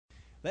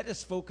Let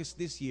us focus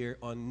this year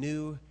on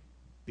new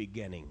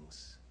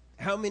beginnings.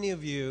 How many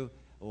of you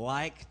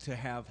like to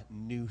have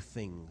new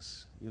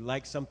things? You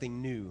like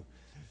something new.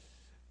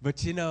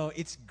 But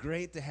it's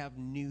great to have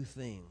new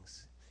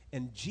things.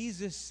 And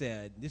Jesus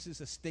said, this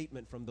is a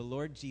statement from the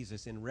Lord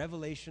Jesus in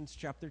Revelations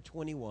chapter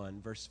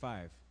 21, verse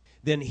 5.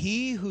 Then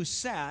he who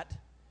sat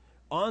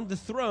on the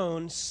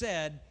throne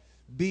said,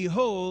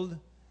 "Behold,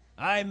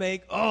 I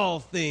make all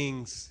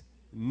things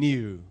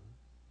new."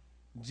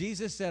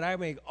 Jesus said, "I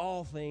make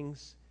all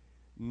things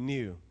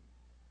new."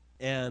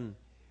 And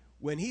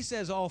when he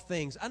says all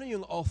things, ano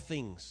yung all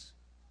things?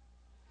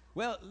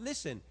 Well,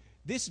 listen,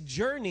 this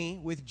journey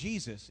with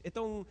Jesus,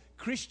 itong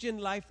Christian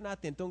life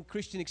natin, itong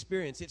Christian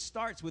experience, it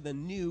starts with a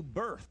new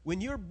birth.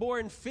 When you're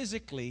born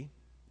physically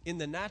in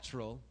the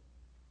natural,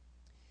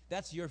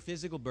 that's your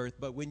physical birth.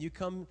 But when you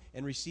come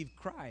and receive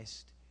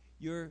Christ,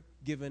 you're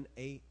given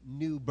a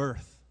new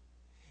birth.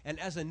 And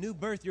as a new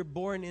birth, you're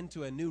born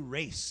into a new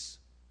race.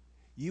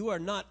 You are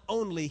not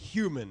only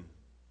human.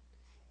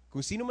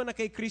 Kung sino man na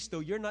kay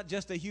Kristo, you're not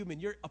just a human.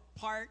 You're a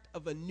part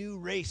of a new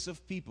race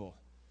of people.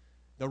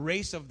 The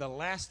race of the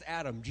last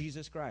Adam,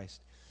 Jesus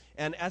Christ.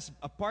 And as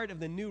a part of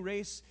the new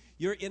race,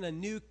 you're in a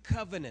new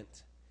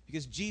covenant.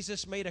 Because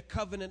Jesus made a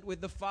covenant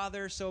with the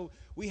Father, so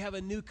we have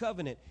a new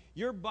covenant.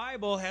 Your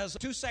Bible has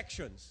two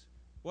sections.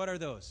 What are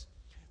those?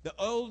 The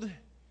Old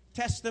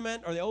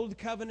Testament, or the Old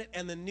Covenant,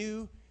 and the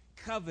New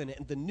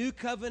Covenant. The New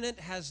Covenant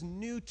has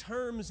new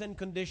terms and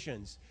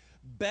conditions.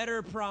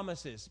 Better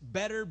promises.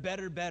 Better.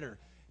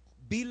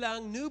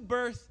 Bilang new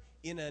birth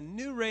in a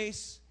new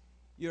race,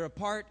 you're a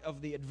part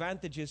of the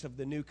advantages of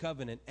the New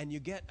Covenant, and you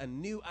get a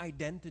new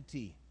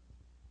identity.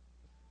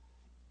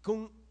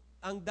 Kung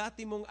ang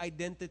dati mong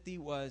identity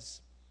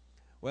was,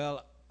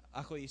 well,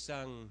 ako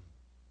isang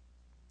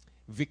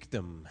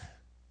victim.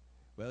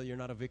 Well, you're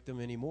not a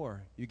victim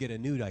anymore. You get a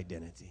new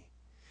identity.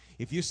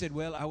 If you said,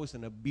 well, I was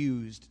an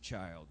abused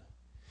child,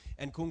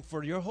 and kung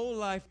for your whole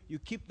life you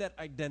keep that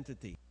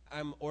identity,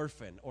 I'm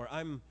orphan or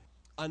I'm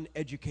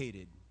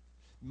uneducated,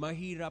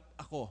 mahirap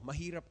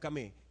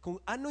kami. Kung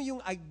ano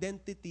yung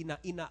identity na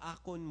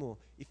inaakon mo,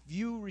 if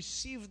you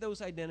receive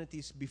those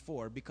identities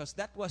before, because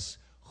that was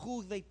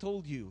who they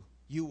told you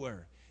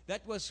were,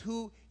 that was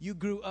who you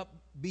grew up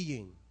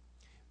being,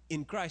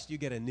 in Christ you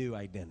get a new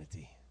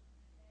identity.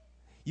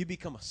 You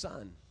become a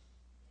son.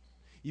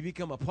 You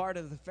become a part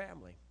of the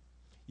family.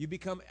 You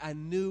become a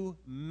new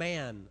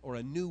man or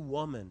a new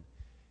woman.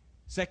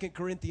 2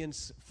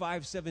 Corinthians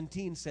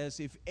 5:17 says,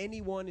 if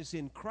anyone is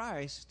in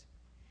Christ,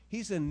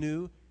 he's a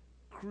new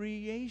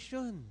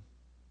creation.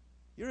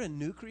 You're a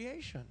new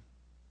creation.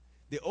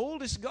 The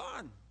old is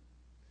gone,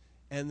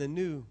 and the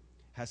new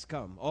has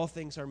come. All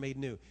things are made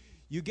new.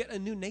 You get a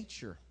new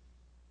nature.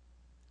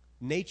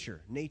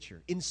 Nature,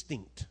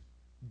 instinct,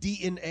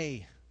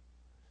 DNA.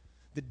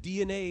 The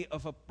DNA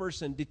of a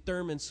person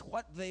determines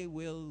what they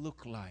will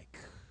look like.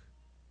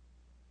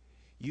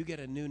 You get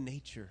a new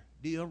nature.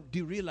 Do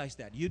you realize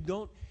that? You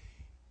don't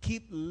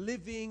keep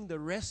living the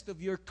rest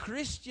of your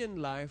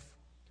Christian life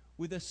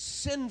with a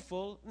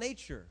sinful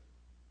nature.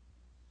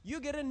 You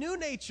get a new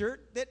nature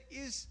that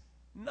is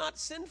not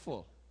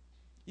sinful.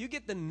 You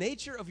get the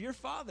nature of your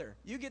Father.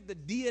 You get the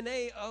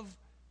DNA of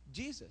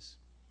Jesus.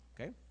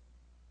 Okay?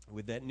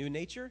 With that new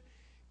nature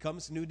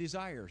comes new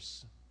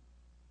desires.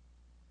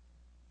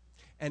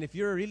 And if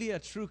you're really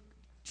a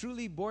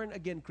truly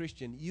born-again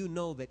Christian, you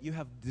know that you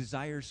have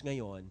desires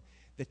ngayon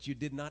that you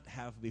did not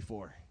have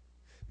before.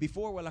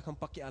 Before, wala kang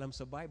pakialam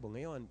sa Bible.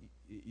 Ngayon,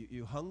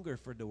 you hunger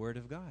for the Word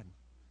of God.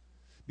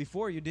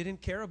 Before, you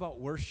didn't care about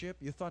worship.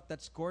 You thought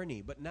that's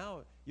corny. But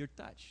now, you're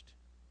touched.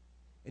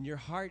 And your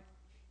heart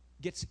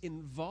gets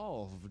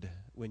involved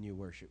when you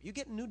worship. You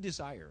get new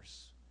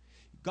desires.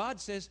 God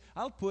says,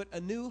 I'll put a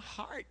new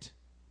heart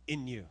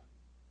in you.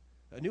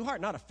 A new heart,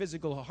 not a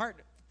physical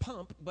heart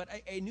pump, but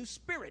a new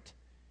spirit.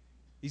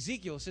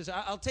 Ezekiel says,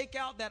 I'll take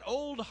out that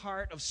old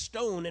heart of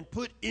stone and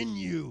put in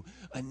you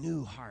a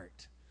new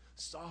heart.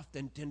 Soft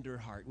and tender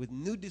heart with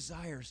new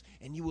desires,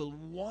 and you will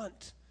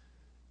want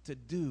to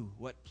do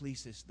what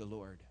pleases the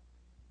Lord.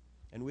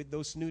 And with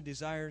those new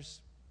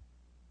desires,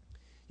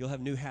 you'll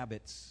have new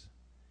habits.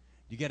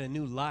 You get a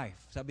new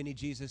life. Sabi ni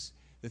Jesus,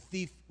 the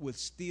thief will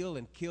steal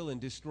and kill and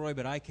destroy,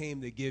 but I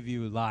came to give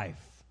you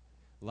life.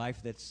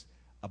 Life that's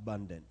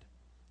abundant.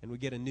 And we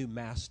get a new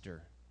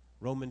master.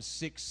 Romans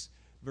 6,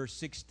 verse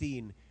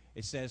 16,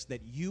 it says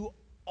that you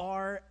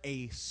are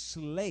a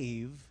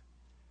slave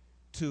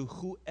to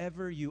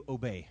whoever you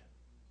obey.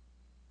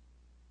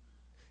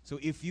 So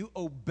if you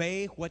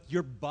obey what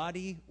your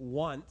body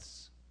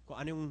wants, kung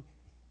anong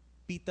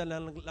pita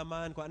ng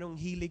laman, kung anong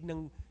hilig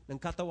ng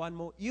katawan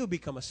mo, you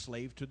become a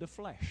slave to the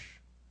flesh.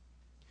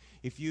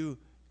 If you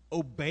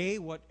obey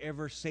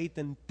whatever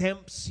Satan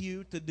tempts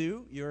you to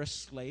do, you're a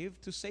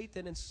slave to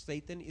Satan, and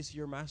Satan is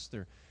your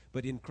master.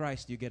 But in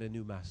Christ, you get a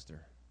new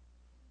master.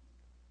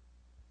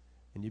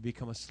 And you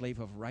become a slave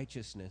of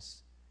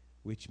righteousness,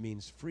 which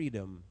means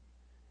freedom.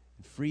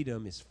 And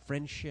freedom is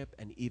friendship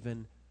and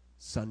even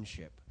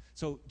sonship.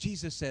 So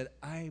Jesus said,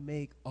 I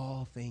make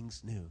all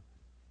things new.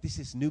 This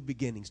is new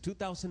beginnings.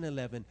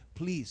 2011,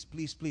 please,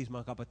 please, please,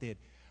 mga kapatid,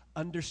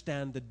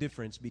 understand the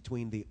difference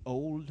between the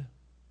old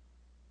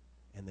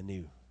and the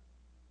new.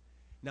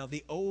 Now,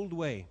 the old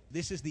way,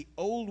 this is the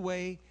old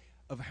way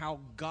of how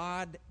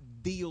God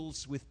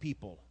deals with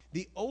people.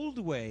 The old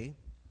way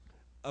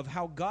of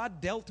how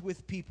God dealt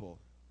with people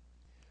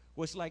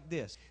was like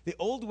this. The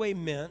old way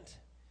meant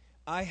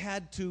I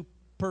had to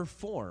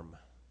perform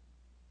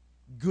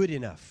good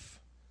enough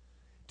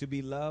to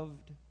be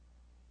loved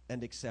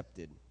and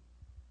accepted.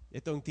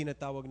 Itong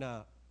tinatawag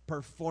na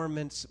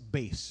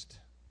performance-based.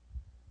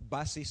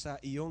 Base sa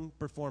iyong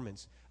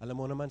performance. Alam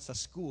mo naman sa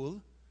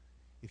school,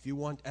 if you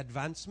want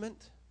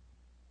advancement,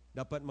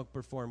 dapat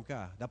mag-perform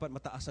ka. Dapat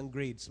mataas ang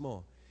grades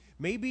mo.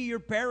 Maybe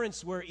your parents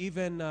were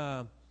even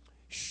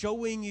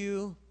showing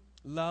you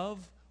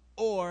love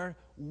or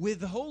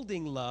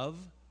withholding love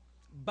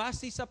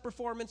base sa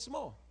performance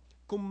mo.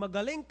 Kung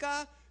magaling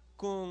ka,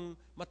 kung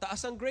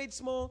mataas ang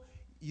grades mo,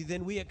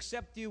 then we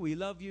accept you, we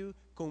love you.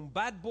 Kung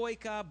bad boy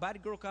ka, bad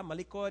girl ka,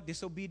 malikod,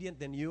 disobedient,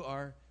 then you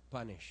are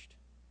punished.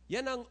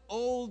 Yan ang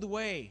old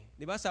way.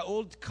 Diba? Sa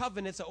Old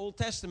Covenant, sa Old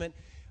Testament,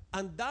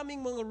 ang daming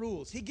mga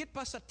rules. Higit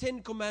pa sa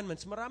 10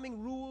 Commandments. Maraming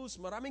rules,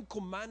 maraming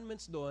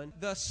commandments doon.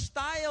 The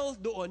style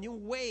doon,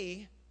 yung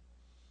way,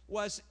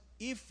 was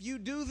if you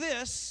do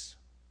this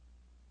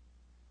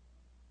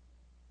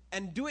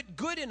and do it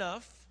good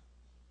enough,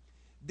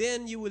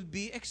 then you will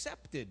be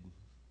accepted.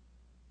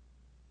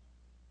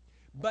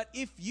 But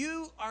if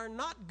you are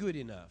not good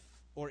enough,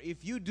 or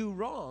if you do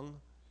wrong,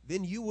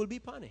 then you will be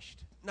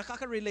punished.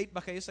 Nakaka-relate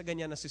ba kayo sa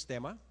ganyan na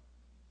sistema?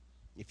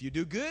 If you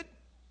do good,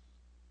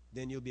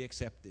 then you'll be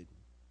accepted.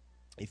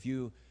 If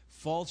you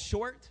fall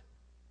short,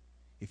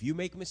 if you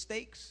make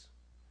mistakes,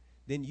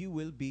 then you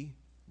will be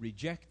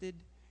rejected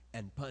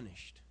and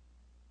punished.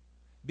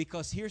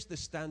 Because here's the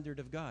standard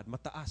of God.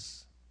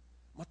 Mataas.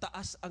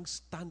 Mataas ang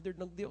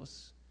standard ng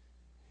Diyos.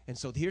 And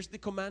so here's the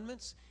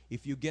commandments.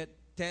 If you get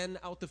 10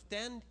 out of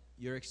 10,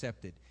 you're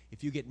accepted.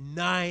 If you get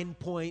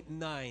 9.9,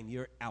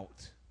 you're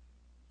out.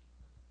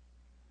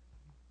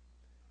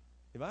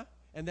 Diba?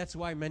 And that's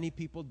why many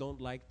people don't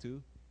like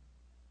to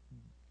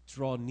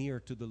draw near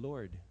to the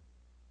Lord.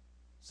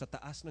 Sa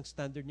taas ng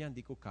standard niya,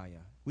 hindi ko kaya.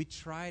 We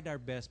tried our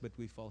best, but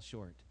we fall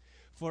short.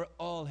 For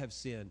all have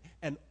sinned,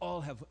 and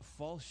all have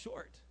fall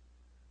short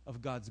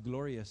of God's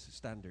glorious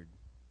standard.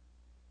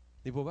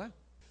 Di po ba?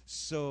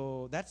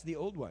 So, that's the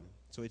old one.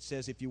 So it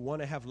says, if you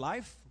want to have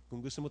life,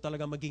 kung gusto mo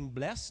talaga maging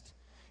blessed,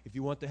 if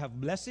you want to have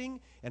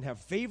blessing and have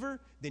favor,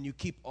 then you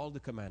keep all the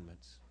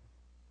commandments.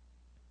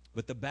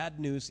 But the bad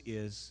news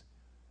is,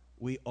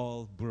 we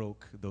all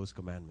broke those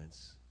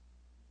commandments.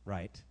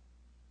 Right?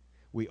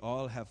 We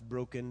all have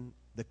broken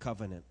the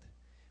covenant.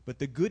 But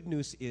the good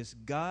news is,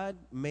 God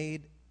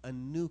made a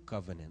new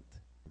covenant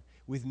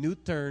with new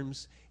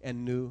terms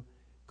and new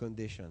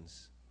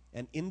conditions.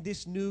 And in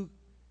this new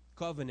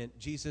covenant,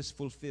 Jesus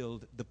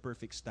fulfilled the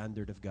perfect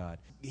standard of God.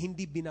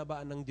 Hindi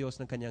binabaan ng Diyos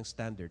ng kanyang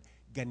standard.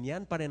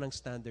 Ganyan pa rin ang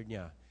standard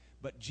niya.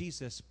 But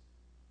Jesus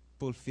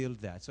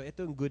fulfilled that. So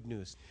ito ang good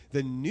news.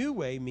 The new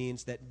way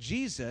means that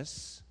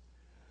Jesus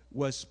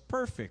was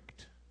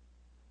perfect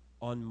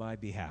on my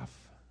behalf.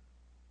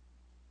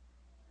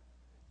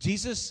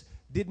 Jesus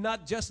did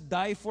not just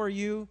die for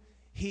you,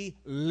 He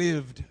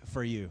lived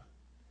for you.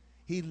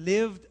 He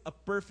lived a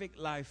perfect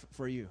life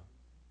for you.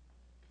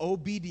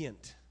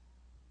 Obedient.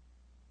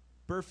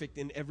 Perfect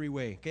in every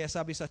way. Kaya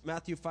sabi sa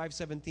Matthew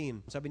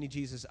 5:17, sabi ni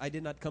Jesus, I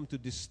did not come to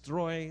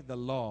destroy the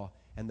law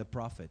and the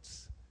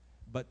prophets,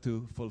 but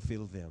to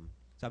fulfill them.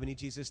 Sabi ni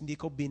Jesus, hindi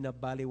ko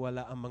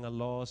binabaliwala ang mga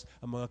laws,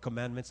 ang mga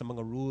commandments, ang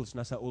mga rules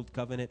nasa Old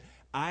Covenant.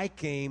 I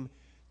came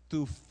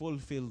to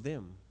fulfill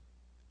them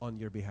on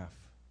your behalf.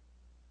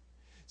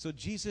 So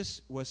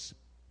Jesus was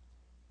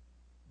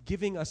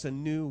giving us a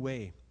new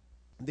way.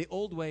 The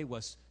old way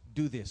was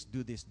do this,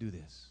 do this, do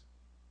this.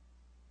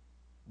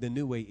 The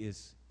new way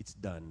is it's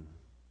done.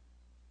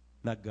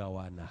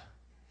 Nagawa na.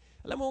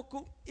 Alam mo,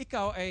 kung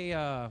ikaw ay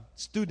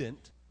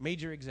student,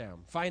 major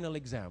exam, final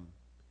exam,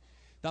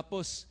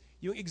 tapos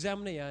yung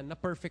exam na yan,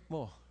 na-perfect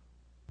mo,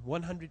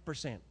 100%.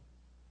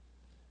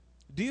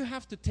 Do you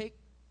have to take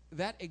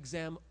that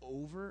exam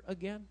over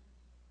again?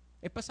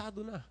 Eh, pasado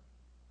na.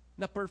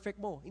 Na-perfect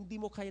mo. Hindi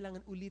mo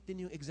kailangan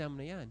ulitin yung exam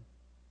na yan.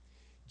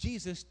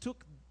 Jesus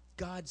took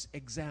God's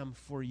exam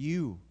for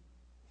you.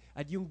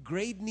 At yung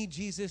grade ni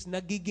Jesus,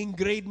 nagiging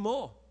grade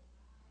mo.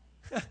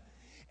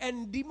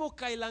 And di mo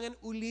kailangan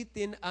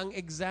ulitin ang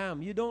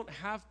exam. You don't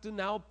have to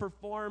now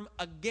perform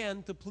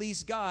again to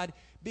please God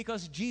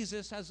because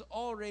Jesus has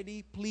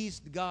already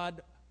pleased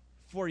God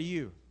for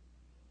you.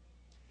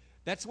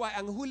 That's why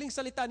ang huling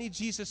salita ni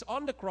Jesus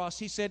on the cross,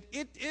 He said,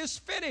 it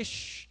is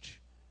finished.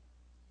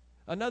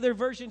 Another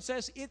version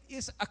says, it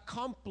is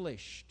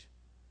accomplished.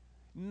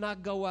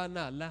 Nagawa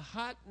na.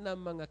 Lahat ng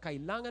mga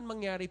kailangan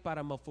mangyari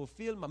para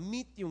ma-fulfill,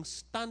 ma-meet yung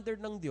standard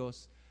ng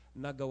Diyos,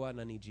 nagawa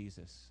na ni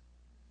Jesus.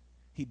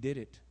 He did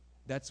it.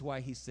 That's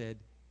why He said,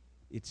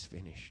 it's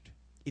finished.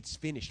 It's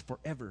finished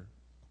forever.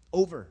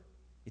 Over.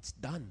 It's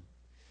done.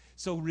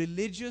 So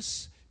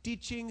religious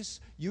teachings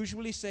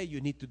usually say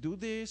you need to do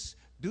this,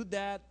 do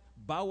that,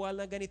 bawal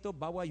na ganito,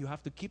 bawal, you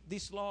have to keep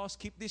these laws,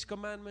 keep these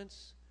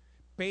commandments,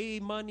 pay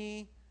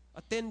money,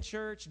 attend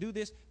church, do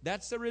this.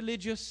 That's the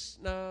religious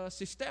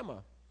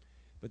sistema.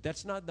 But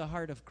that's not the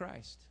heart of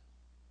Christ.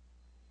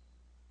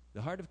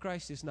 The heart of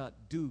Christ is not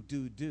do.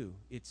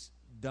 It's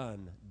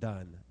done.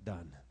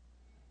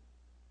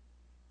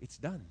 It's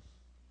done.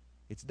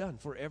 It's done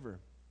forever.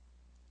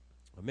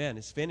 Amen.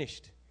 It's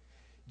finished.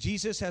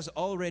 Jesus has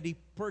already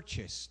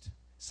purchased.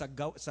 Sa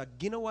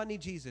ginawa ni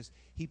Jesus,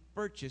 He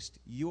purchased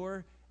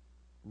your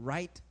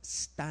right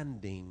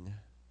standing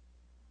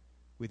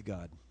with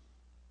God.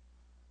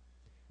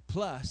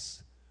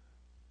 Plus,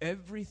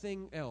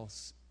 everything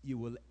else you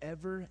will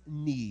ever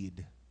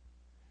need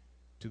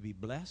to be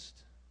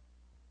blessed,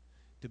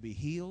 to be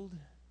healed,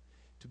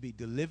 to be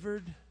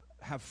delivered,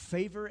 have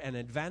favor and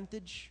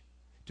advantage,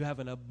 to have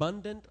an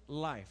abundant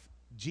life.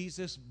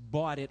 Jesus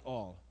bought it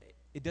all.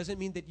 It doesn't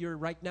mean that you're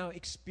right now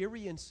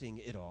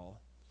experiencing it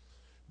all.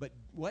 But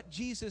what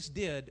Jesus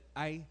did,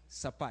 ay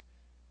sapat,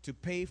 to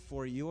pay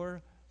for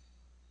your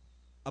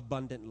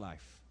abundant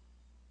life,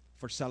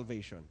 for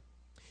salvation.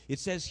 It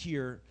says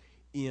here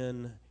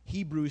in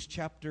Hebrews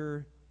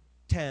chapter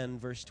 10,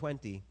 verse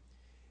 20,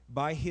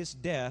 by His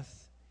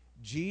death,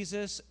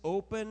 Jesus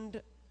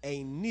opened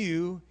a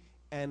new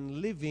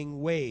and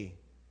living way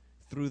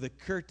through the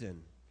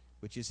curtain,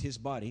 which is His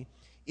body,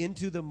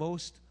 into the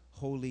most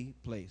holy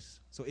place.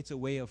 So it's a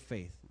way of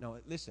faith. Now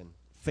listen,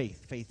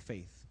 faith.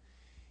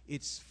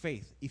 It's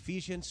faith.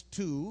 Ephesians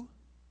 2,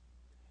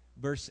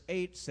 verse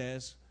 8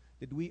 says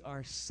that we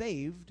are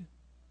saved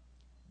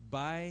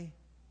by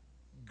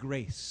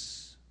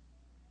grace.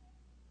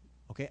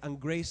 Okay, ang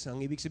grace, ang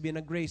ibig sabihin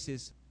ng grace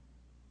is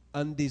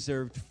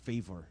undeserved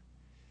favor.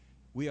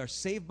 We are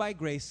saved by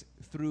grace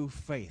through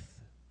faith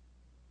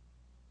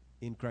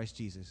in Christ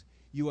Jesus.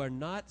 You are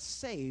not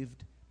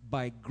saved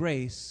by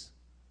grace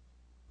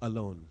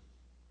alone.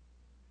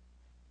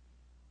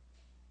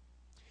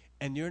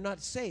 And you're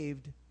not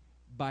saved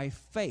by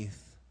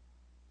faith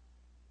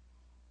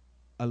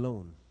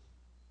alone.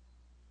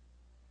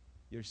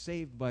 You're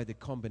saved by the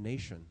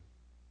combination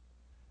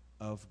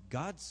of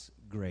God's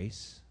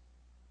grace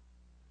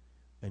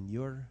and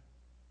your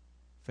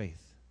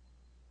faith.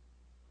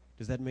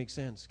 Does that make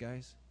sense,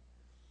 guys?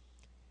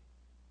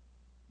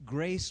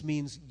 Grace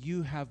means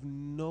you have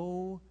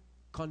no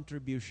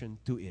contribution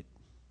to it.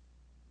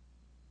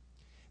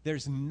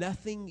 There's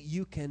nothing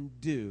you can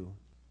do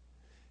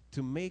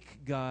to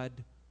make God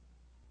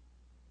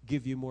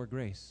give you more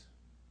grace.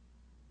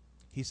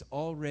 He's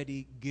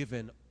already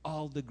given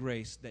all the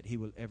grace that He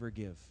will ever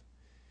give.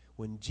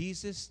 When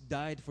Jesus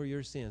died for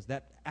your sins,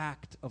 that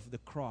act of the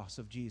cross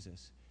of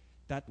Jesus,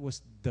 that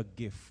was the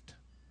gift.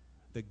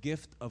 The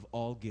gift of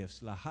all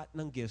gifts. Lahat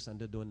ng gifts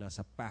ando doon na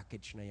sa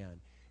package na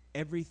yan.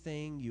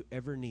 Everything you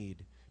ever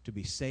need to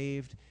be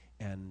saved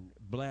and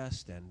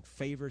blessed and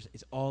favors,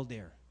 it's all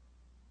there.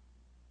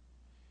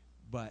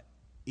 But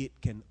it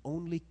can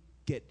only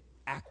get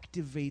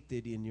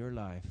activated in your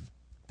life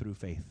through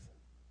faith.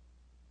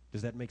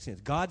 Does that make sense?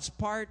 God's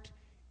part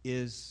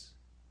is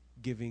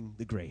giving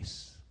the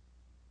grace.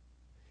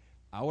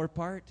 Our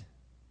part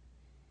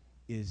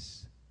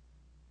is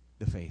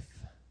the faith.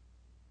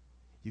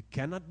 You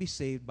cannot be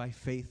saved by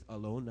faith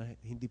alone na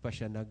hindi pa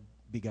siya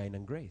nagbigay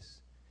ng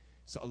grace.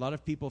 So a lot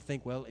of people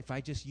think, well, if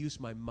I just use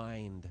my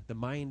mind, the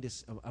mind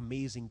is an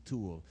amazing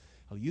tool.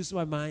 I'll use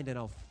my mind and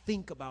I'll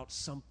think about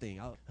something.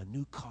 A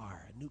new car,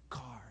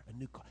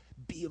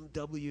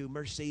 BMW,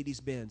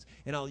 Mercedes-Benz.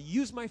 And I'll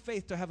use my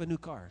faith to have a new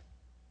car.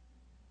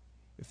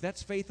 If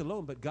that's faith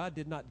alone, but God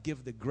did not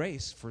give the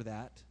grace for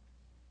that,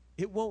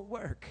 it won't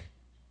work.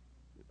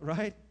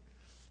 Right?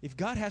 If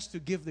God has to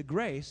give the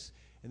grace,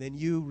 and then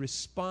you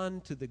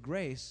respond to the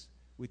grace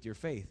with your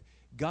faith,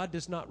 God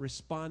does not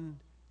respond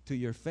to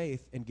your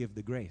faith and give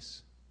the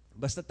grace.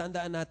 Basta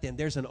tandaan natin,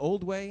 there's an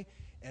old way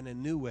and a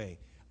new way.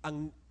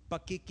 Ang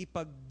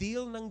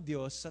pakikipag-deal ng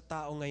Diyos sa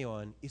tao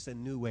ngayon is a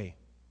new way.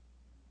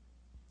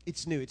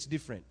 It's new, it's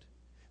different.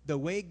 The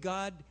way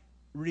God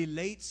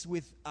relates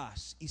with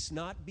us is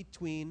not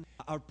between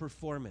our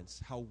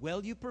performance. How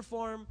well you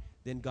perform,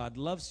 then God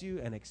loves you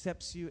and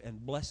accepts you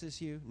and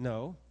blesses you.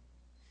 No.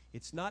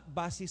 It's not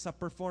base sa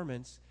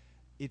performance.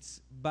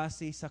 It's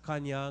base sa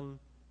kanyang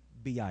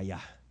biyaya.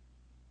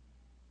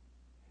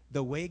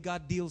 The way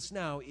God deals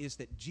now is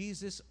that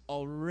Jesus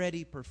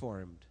already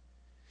performed.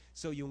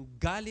 So yung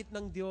galit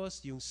ng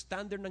Diyos, yung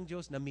standard ng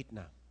Diyos, na-meet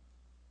na.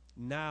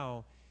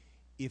 Now,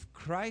 if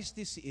Christ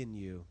is in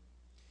you,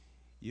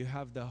 you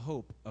have the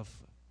hope of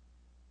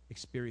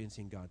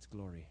experiencing God's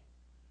glory.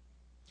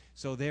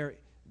 So there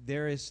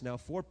is now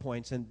 4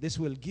 points, and this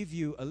will give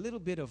you a little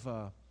bit of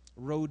a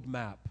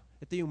roadmap.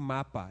 Ito yung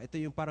mapa. Ito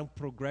yung parang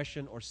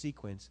progression or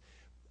sequence.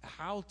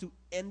 How to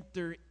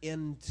enter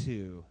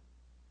into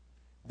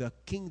the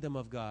kingdom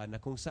of God na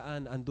kung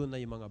saan andun na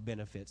yung mga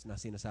benefits na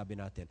sinasabi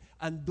natin.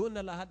 Andun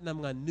na lahat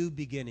ng mga new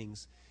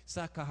beginnings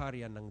sa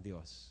kaharian ng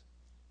Diyos.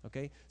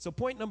 Okay? So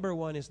point number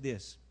 1 is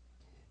this.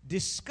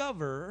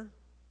 Discover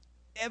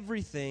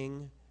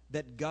everything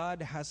that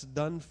God has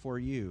done for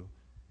you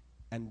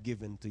and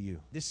given to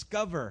you.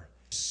 Discover,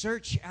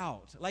 search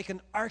out, like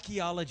an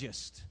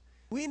archaeologist.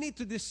 We need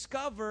to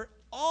discover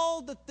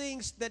all the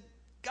things that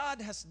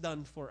God has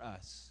done for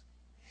us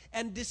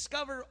and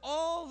discover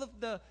all of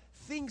the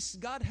things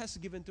God has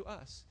given to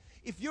us.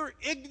 If you're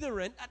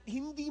ignorant at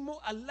hindi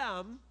mo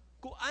alam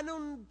kung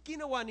anong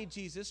ginawa ni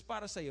Jesus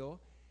para sa'yo,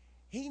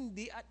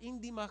 hindi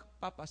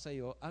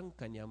mapapasayo ang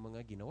kanyang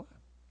mga ginawa.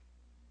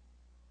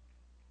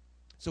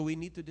 So we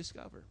need to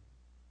discover.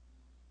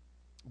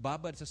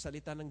 Babad sa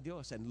salita ng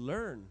Diyos and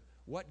learn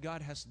what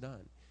God has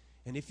done.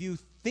 And if you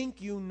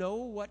think you know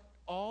what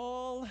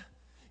all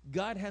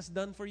God has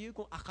done for you,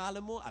 kung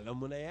akala mo, alam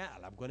mo na yan,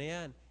 alam ko na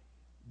yan,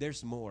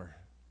 there's more.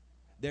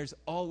 There's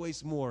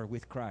always more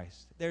with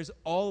Christ. There's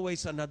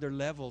always another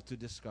level to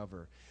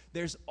discover.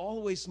 There's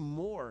always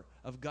more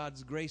of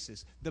God's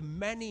graces. The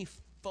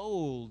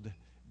manifold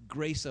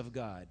grace of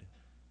God.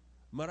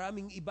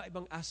 Maraming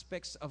iba-ibang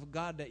aspects of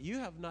God that you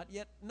have not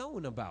yet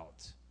known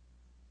about.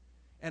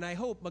 And I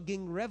hope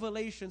maging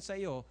revelation sa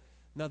iyo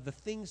na the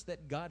things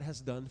that God has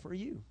done for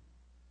you.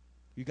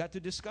 You got to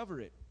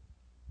discover it.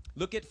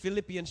 Look at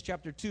Philippians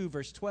chapter 2,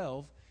 verse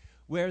 12,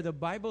 where the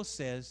Bible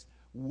says,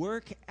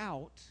 work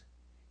out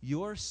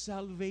your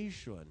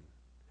salvation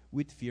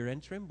with fear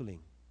and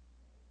trembling.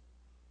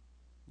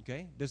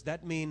 Okay? Does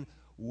that mean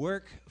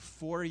work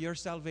for your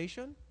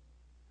salvation?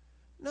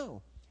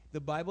 No. The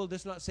Bible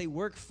does not say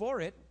work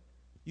for it.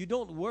 You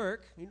don't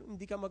work.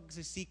 Hindi ka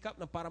magsisikap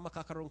na para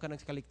makakaroon ka ng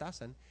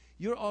kaligtasan.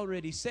 You're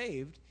already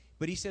saved,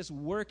 but He says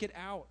work it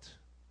out.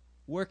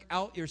 Work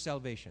out your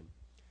salvation.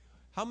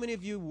 How many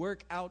of you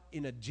work out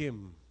in a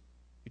gym?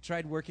 You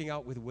tried working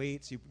out with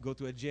weights. You go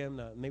to a gym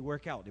and they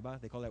work out, diba?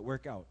 They call that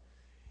workout.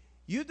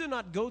 You do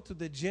not go to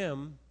the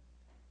gym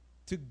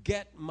to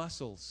get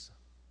muscles.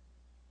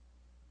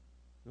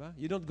 Diba?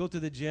 You don't go to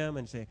the gym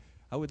and say,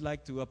 I would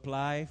like to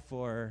apply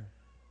for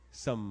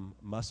some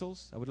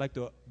muscles. I would like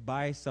to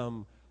buy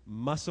some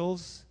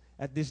muscles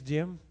at this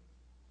gym.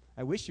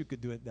 I wish you could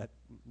do it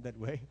that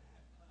way.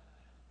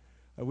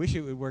 I wish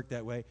it would work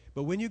that way.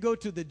 But when you go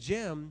to the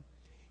gym,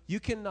 you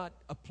cannot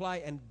apply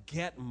and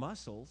get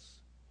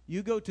muscles.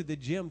 You go to the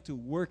gym to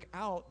work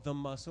out the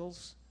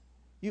muscles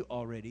you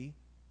already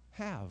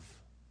have.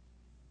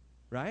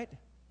 Right?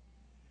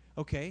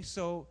 Okay,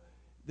 so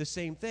the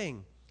same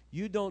thing.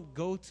 You don't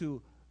go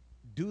to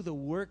do the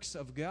works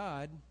of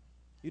God.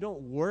 You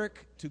don't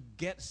work to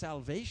get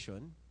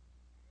salvation.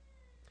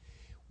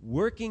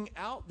 Working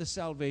out the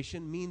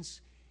salvation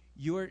means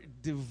you're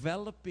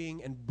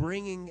developing and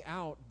bringing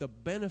out the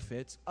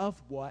benefits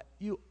of what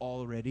you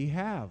already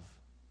have.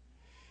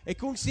 Eh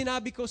kung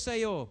sinabi ko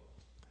sa'yo,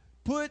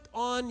 put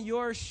on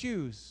your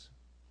shoes.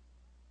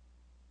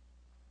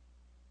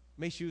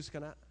 May shoes ka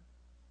na?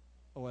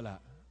 O wala?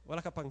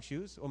 Wala ka pang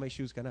shoes? O may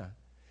shoes ka na?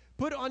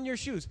 Put on your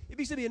shoes.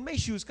 Ibig sabihin, may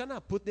shoes ka na.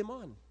 Put them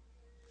on.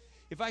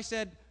 If I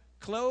said,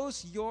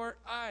 close your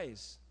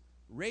eyes,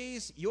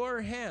 raise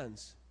your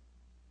hands,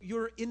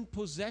 you're in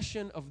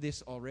possession of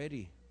this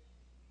already.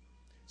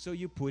 So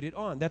you put it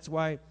on. That's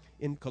why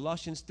in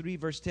Colossians 3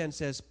 verse 10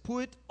 says,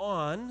 put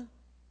on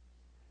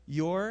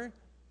your,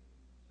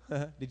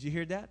 did you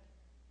hear that?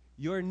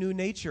 Your new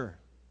nature.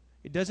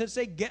 It doesn't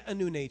say get a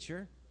new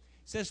nature.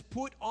 It says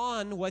put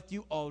on what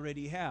you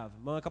already have.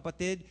 Mga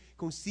kapatid,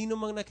 kung sino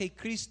mang na kay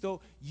Kristo,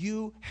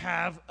 you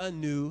have a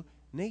new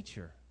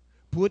nature.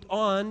 Put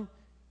on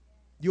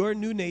your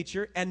new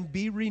nature and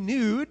be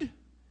renewed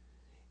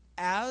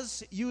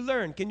as you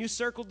learn. Can you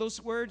circle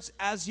those words?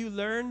 As you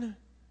learn,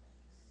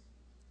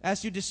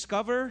 as you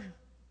discover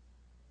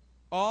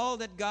all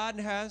that God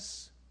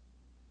has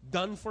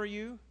done for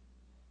you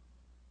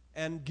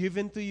and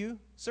given to you.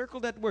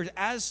 Circle that word,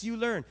 as you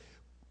learn.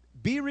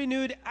 Be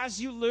renewed as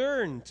you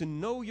learn to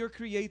know your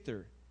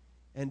Creator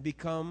and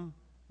become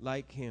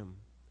like Him.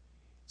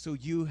 So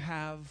you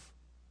have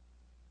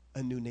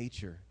a new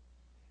nature.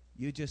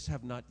 You just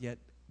have not yet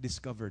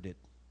discovered it.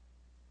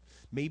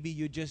 Maybe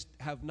you just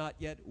have not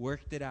yet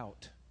worked it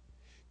out.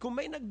 Kung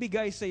may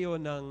nagbigay sa iyo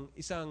ng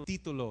isang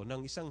titulo,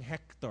 ng isang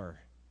hectare,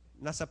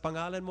 nasa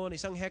pangalan mo ng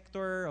isang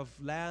hectare of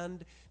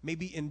land,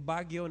 maybe in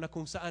Baguio na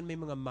kung saan may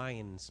mga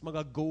mines,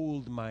 mga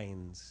gold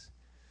mines.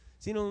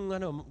 Sinong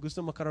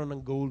gusto magkaroon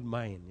ng gold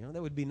mine? You know,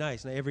 that would be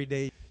nice. Na every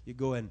day you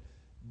go and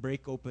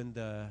break open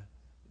the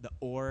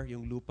ore,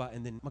 yung lupa,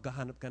 and then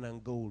maghahanap ka ng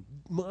gold.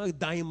 Mga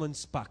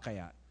diamonds pa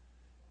kaya.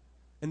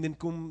 And then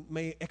kung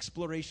may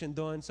exploration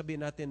doon,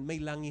 sabihin natin, may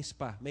langis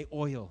pa, may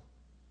oil.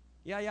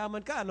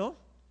 Yayaman ka, no?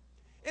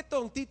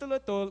 Itong titulo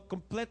to,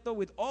 kompleto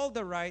with all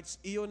the rights,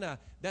 iyo na.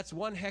 That's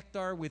 1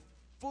 hectare with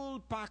full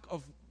pack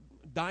of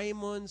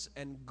diamonds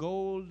and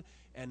gold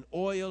and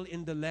oil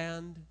in the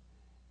land.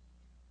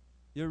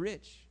 You're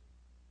rich.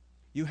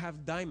 You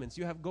have diamonds,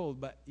 you have gold,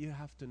 but you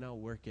have to now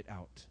work it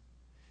out.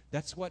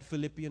 That's what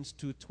Philippians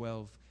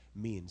 2:12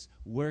 means.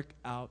 Work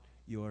out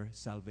your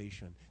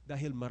salvation.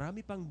 Dahil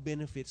marami pang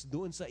benefits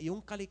doon sa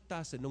iyong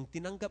kaligtasan nung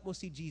tinanggap mo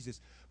si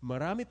Jesus.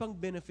 Marami pang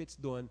benefits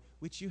doon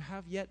which you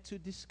have yet to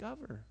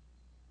discover.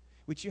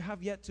 Which you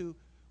have yet to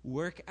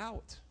work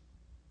out.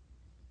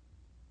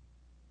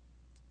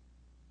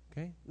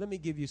 Okay? Let me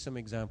give you some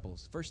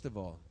examples. First of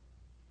all,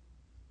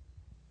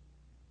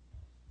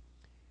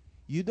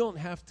 you don't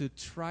have to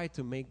try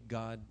to make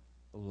God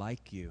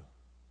like you.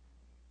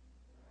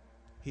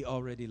 He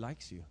already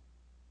likes you.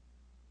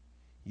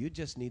 You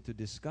just need to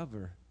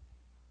discover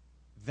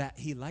that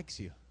He likes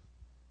you.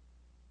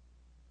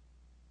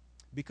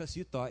 Because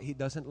you thought He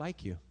doesn't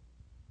like you.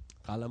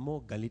 Akala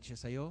mo, galit siya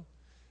sa'yo.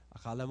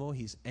 Akala mo,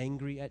 He's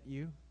angry at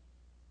you.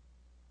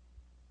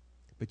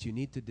 But you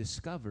need to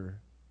discover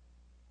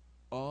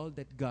all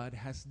that God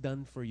has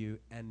done for you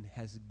and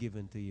has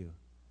given to you.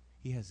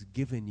 He has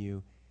given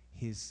you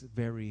His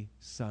very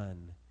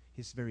Son,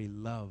 His very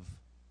love.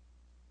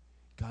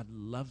 God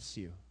loves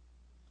you.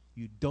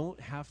 You don't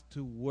have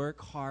to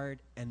work hard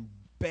and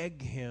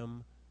beg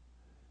Him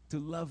to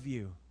love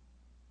you.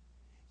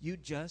 You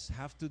just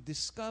have to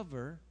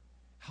discover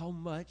how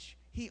much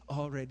He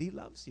already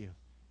loves you.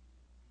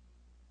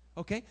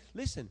 Okay?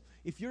 Listen,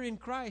 if you're in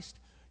Christ,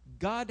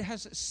 God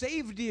has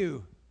saved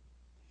you.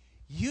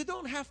 You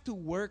don't have to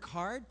work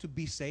hard to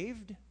be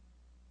saved.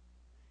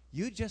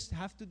 You just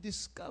have to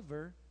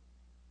discover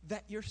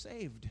that you're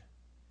saved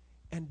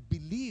and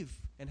believe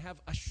and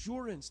have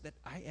assurance that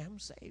I am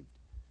saved.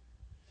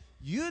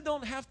 You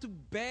don't have to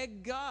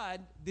beg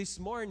God this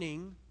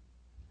morning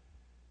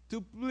to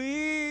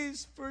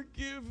please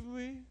forgive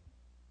me.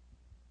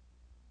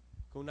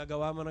 Kung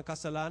nagawa mo ng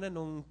kasalanan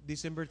noong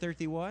December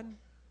 31,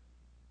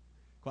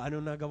 kung ano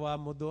nagawa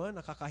mo doon,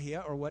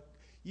 nakakahiya or what,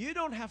 you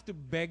don't have to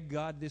beg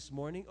God this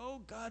morning,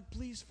 oh God,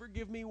 please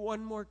forgive me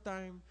one more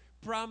time.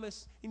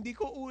 Promise, hindi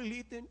ko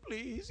ulitin.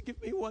 Please, give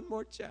me one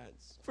more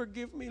chance.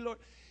 Forgive me, Lord.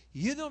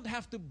 You don't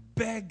have to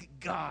beg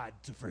God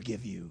to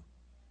forgive you.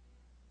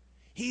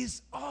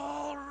 He's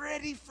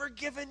already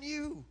forgiven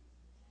you.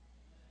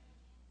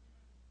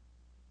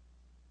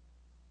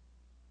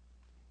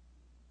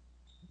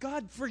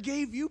 God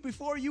forgave you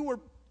before you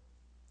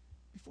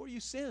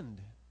sinned.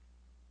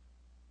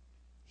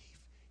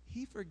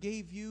 He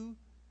forgave you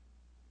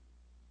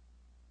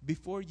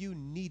before you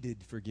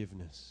needed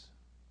forgiveness.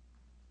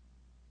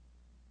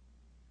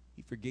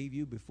 He forgave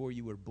you before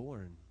you were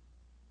born.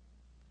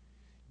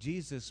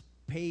 Jesus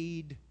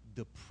paid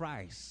the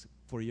price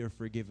for your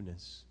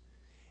forgiveness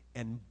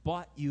and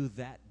bought you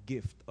that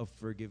gift of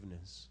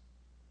forgiveness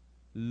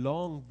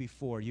long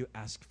before you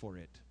asked for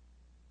it.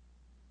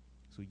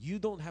 So you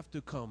don't have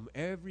to come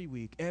every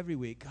week,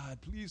 God,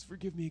 please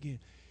forgive me again.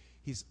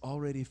 He's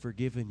already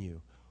forgiven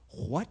you.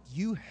 What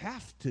you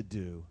have to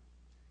do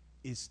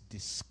is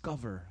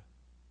discover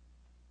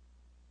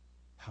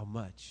how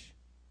much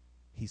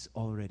He's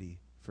already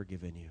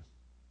forgiven you.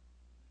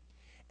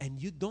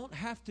 And you don't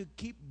have to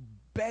keep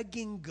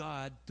begging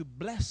God to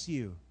bless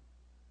you.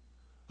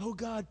 Oh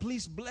God,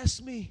 please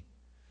bless me.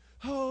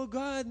 Oh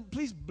God,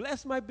 please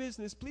bless my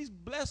business. Please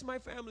bless my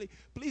family.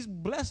 Please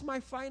bless my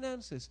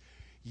finances.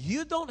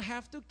 You don't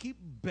have to keep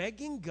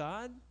begging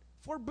God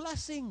for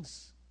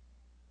blessings.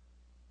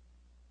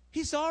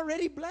 He's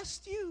already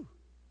blessed you.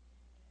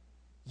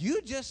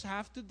 You just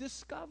have to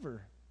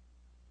discover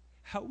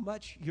how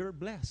much you're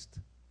blessed.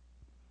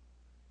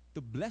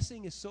 The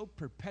blessing is so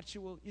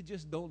perpetual, you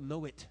just don't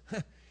know it.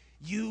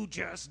 You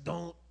just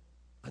don't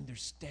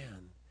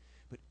understand.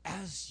 But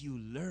as you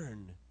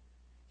learn,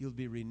 you'll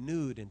be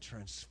renewed and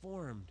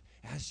transformed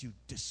as you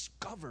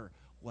discover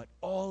what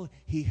all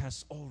He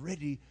has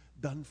already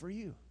done for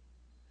you,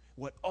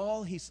 what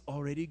all He's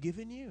already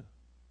given you.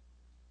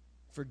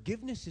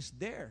 Forgiveness is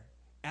there.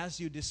 As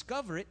you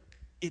discover it,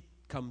 it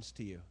comes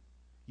to you.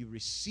 You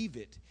receive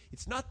it.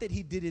 It's not that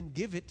He didn't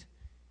give it.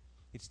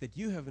 It's that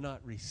you have not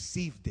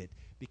received it,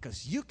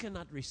 because you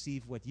cannot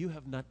receive what you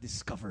have not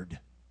discovered.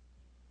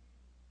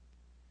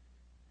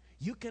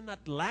 You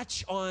cannot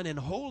latch on and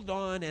hold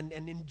on and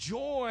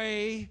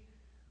enjoy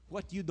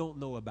what you don't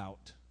know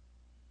about.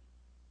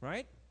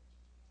 Right?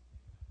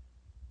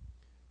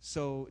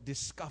 So,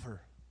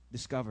 discover.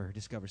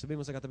 Sabihin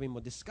mo sa katabi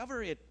mo,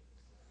 discover it.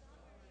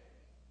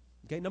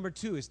 Okay, number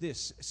 2 is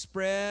this.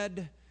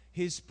 Spread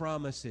His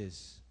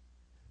promises.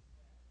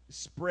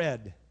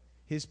 Spread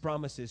His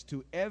promises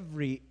to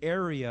every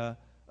area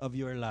of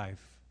your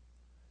life.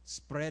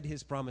 Spread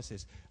His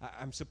promises.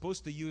 I'm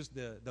supposed to use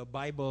the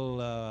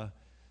Bible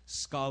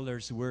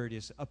scholar's word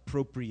is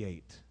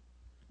appropriate.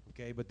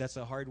 Okay, but that's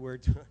a hard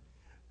word.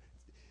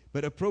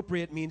 But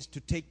appropriate means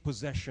to take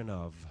possession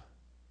of,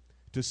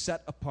 to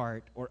set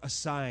apart or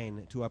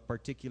assign to a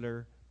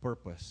particular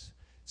purpose.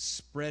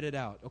 Spread it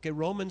out. Okay,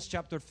 Romans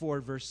chapter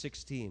 4, verse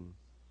 16.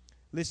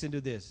 Listen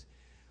to this.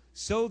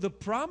 So the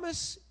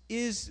promise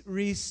is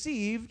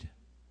received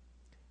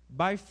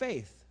by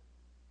faith.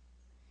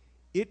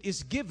 It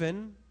is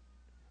given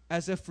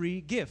as a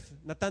free gift.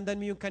 Natandan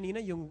mo yung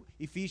kanina, yung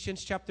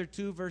Ephesians chapter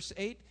 2, verse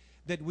 8,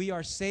 that we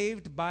are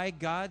saved by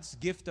God's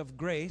gift of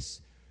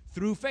grace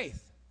through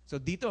faith. So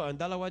dito, ang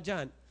dalawa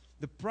dyan,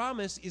 the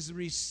promise is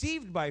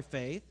received by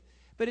faith,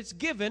 but it's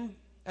given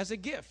as a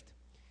gift.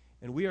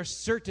 And we are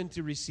certain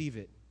to receive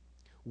it,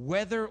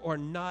 whether or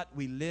not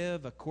we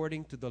live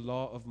according to the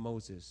law of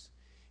Moses,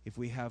 if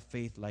we have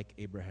faith like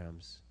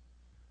Abraham's.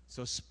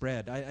 So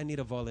spread. I need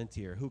a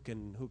volunteer who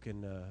can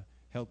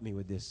help me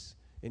with this.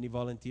 Any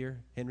volunteer?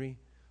 Henry?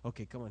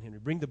 Okay, come on, Henry.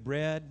 Bring the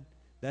bread,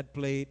 that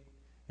plate,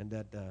 and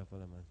that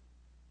palaman.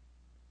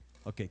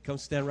 Okay, come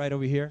stand right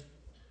over here.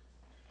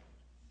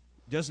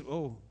 Just,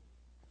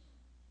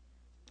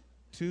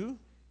 two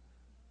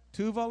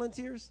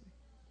volunteers?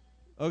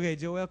 Okay,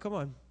 Joel, come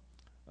on.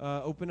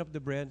 Open up the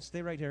bread.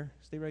 Stay right here.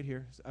 Stay right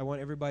here. I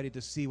want everybody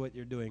to see what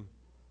you're doing.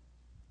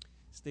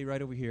 Stay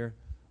right over here.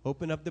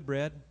 Open up the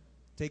bread.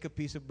 Take a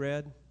piece of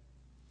bread.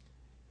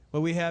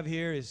 What we have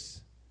here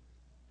is,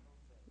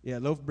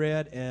 loaf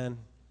bread, and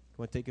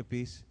come on, take a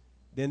piece.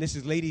 Then this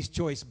is Lady's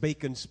Choice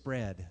bacon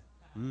spread.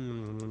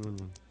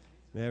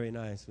 Very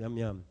nice. Yum,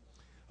 yum.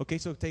 Okay,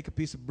 so take a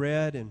piece of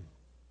bread, and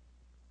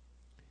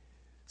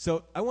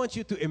so I want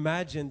you to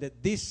imagine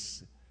that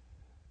this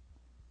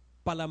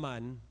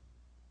palaman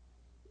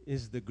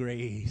is the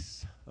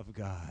grace of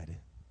God.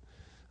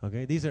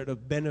 Okay, these are the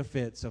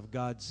benefits of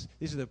God's,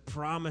 these are the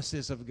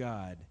promises of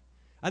God.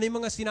 Ano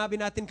yung mga sinabi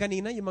natin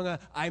kanina? Yung mga,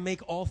 I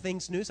make all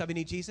things new, sabi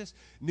ni Jesus.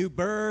 New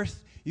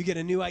birth, you get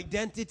a new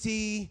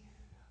identity,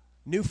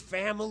 new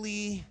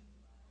family,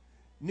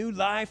 new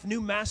life,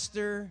 new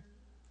master,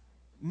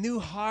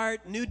 new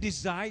heart, new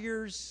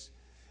desires,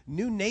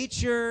 new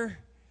nature,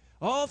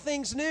 all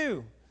things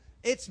new.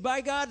 It's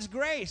by God's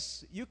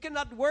grace. You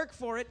cannot work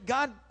for it.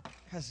 God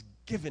has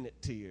given it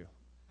to you.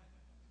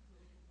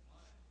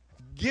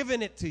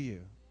 Given it to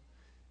you.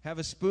 Have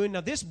a spoon. Now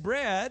this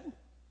bread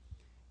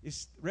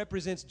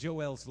represents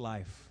Joel's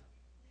life.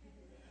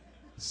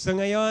 So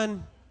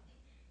ngayon,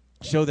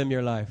 show them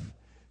your life.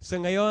 So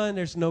ngayon,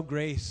 there's no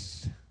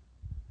grace.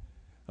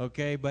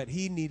 Okay, but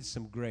he needs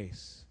some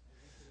grace.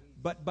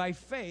 But by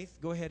faith,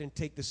 go ahead and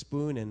take the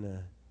spoon and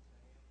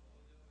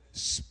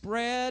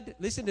spread,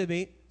 listen to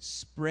me,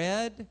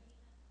 spread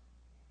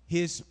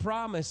his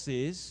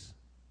promises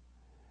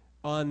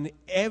on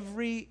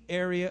every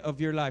area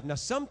of your life. Now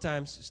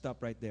sometimes,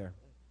 stop right there.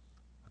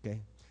 Okay.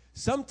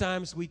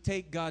 Sometimes we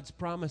take God's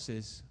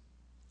promises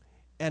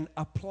and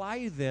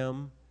apply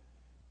them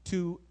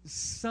to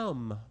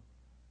some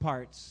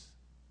parts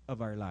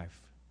of our life.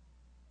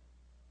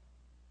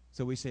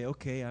 So we say,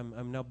 okay,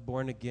 I'm now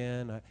born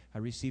again. I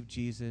received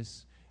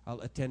Jesus.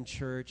 I'll attend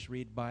church,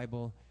 read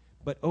Bible.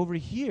 But over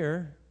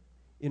here,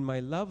 in my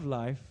love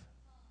life,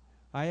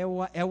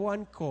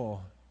 ewan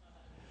ko.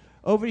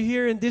 Over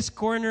here in this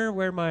corner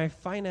where my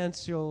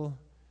financial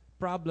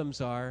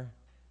problems are,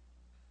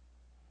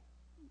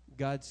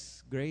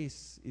 God's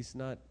grace is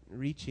not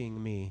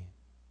reaching me.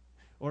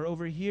 Or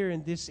over here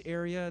in this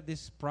area,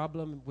 this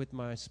problem with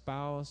my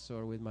spouse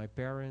or with my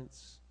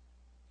parents,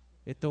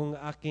 itong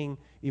aking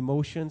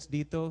emotions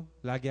dito,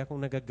 lagi akong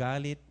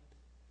nagagalit,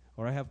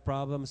 or I have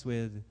problems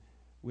with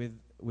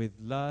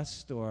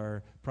lust,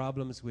 or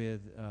problems with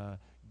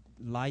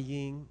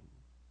lying,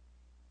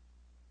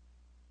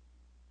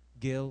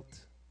 guilt,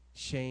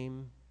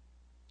 shame,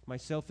 my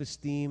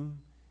self-esteem.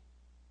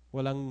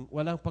 Walang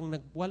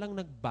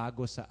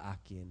nagbago sa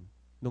akin.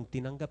 Nung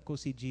tinanggap ko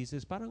si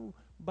Jesus, parang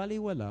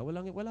baliwala,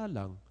 wala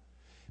lang.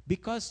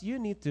 Because you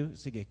need to,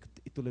 sige,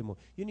 ituloy mo,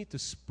 you need to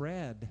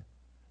spread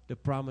the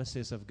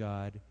promises of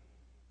God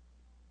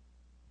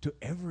to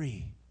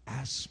every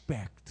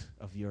aspect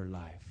of your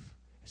life.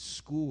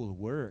 School,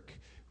 work,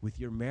 with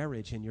your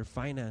marriage and your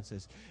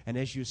finances. And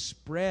as you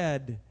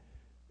spread,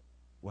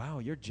 wow,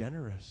 you're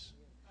generous.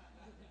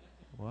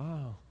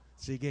 Wow.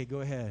 Sige,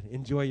 go ahead.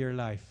 Enjoy your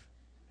life.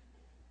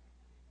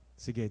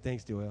 Sige,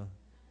 thanks, Joel.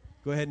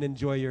 Go ahead and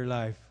enjoy your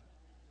life.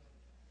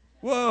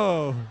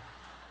 Whoa!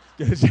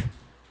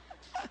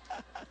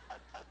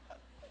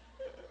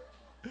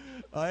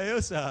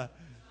 Ayos ah.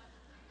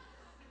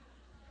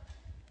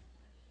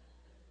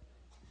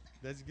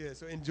 That's good.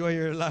 So enjoy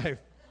your life.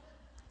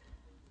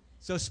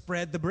 So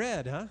spread the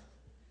bread, huh?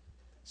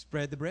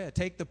 Spread the bread.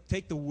 Take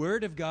the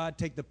word of God,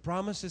 take the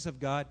promises of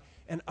God,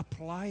 and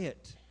apply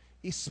it.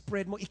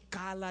 I-spread mo,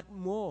 ikalat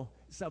mo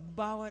sa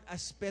bawat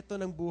aspeto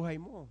ng buhay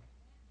mo.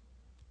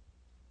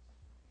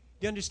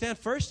 You understand?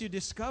 First, you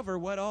discover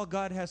what all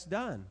God has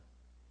done.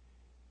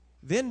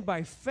 Then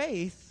by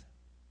faith,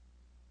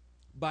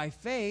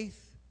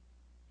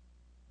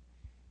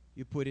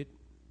 you put it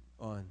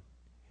on.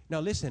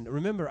 Now listen,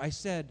 remember I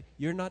said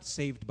you're not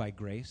saved by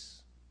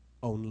grace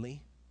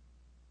only.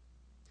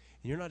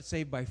 You're not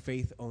saved by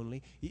faith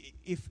only.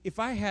 If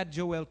I had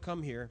Joel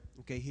come here,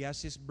 okay, he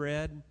has his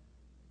bread,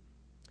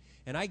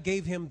 and I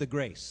gave him the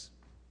grace.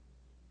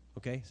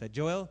 Okay, so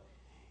Joel,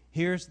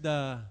 here's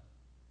the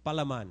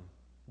palaman,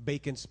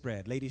 bacon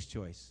spread, Lady's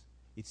Choice.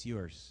 It's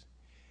yours.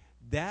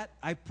 That,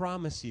 I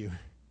promise you,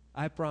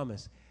 I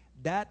promise,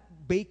 that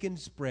bacon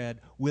spread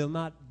will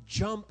not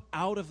jump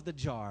out of the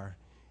jar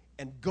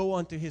and go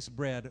onto his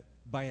bread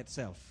by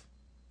itself.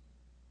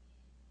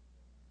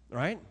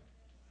 Right?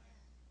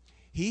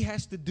 He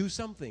has to do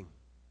something.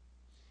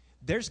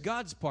 There's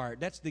God's part.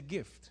 That's the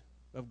gift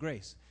of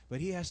grace.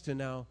 But he has to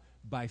now,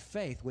 by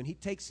faith, when he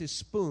takes his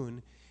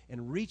spoon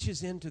and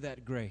reaches into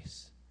that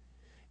grace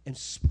and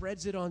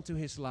spreads it onto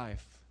his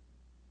life,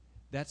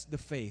 that's the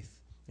faith.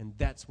 And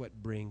that's what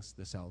brings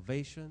the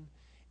salvation.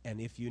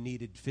 And if you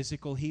needed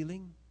physical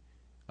healing,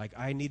 Like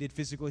I needed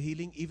physical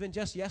healing even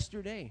just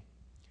yesterday.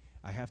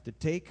 I have to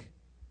take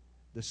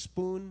the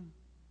spoon,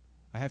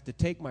 I have to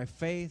take my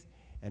faith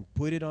and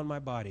put it on my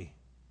body.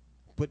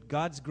 Put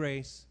God's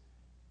grace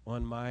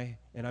on my,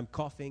 and I'm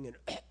coughing and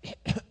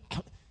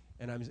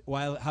and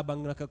while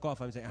habang nakakough,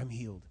 I'm saying, I'm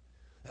healed.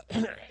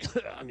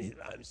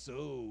 I'm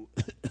so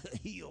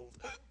healed.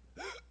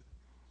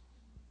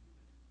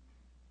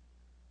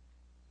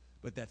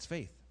 But that's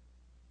faith.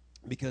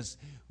 Because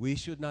we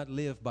should not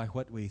live by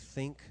what we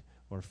think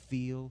or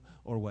feel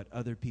or what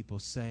other people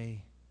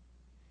say.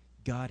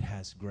 God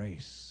has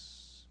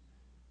grace.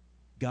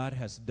 God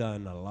has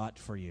done a lot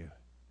for you.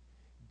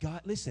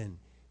 God, listen,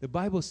 the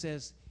Bible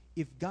says,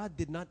 if God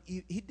did not,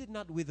 He did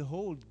not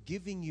withhold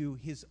giving you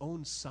His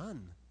own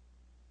Son,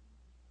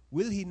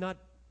 will He not,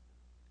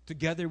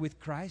 together with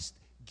Christ,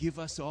 give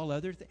us all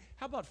other things?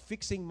 How about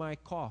fixing my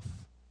cough?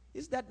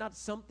 Is that not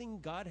something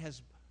God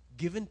has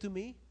given to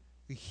me?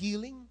 The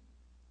healing?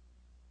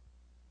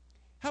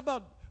 How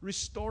about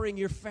restoring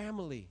your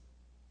family?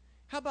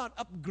 How about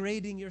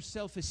upgrading your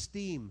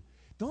self-esteem?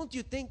 Don't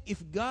you think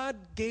if God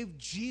gave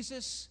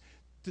Jesus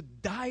to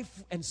die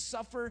and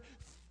suffer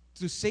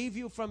to save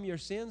you from your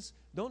sins,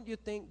 don't you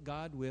think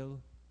God will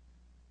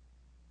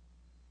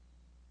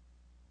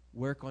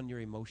work on your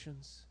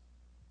emotions?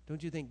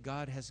 Don't you think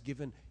God has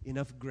given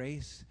enough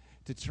grace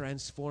to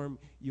transform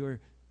your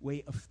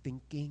way of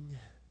thinking,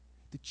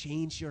 to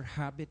change your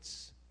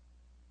habits?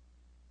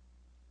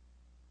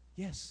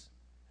 Yes,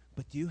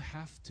 but you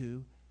have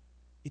to.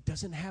 It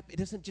doesn't happen. It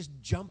doesn't just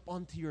jump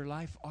onto your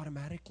life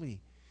automatically.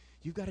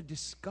 You've got to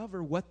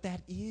discover what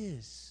that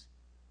is.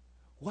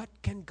 What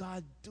can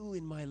God do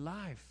in my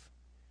life?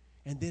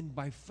 And then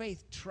by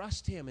faith,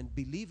 trust Him and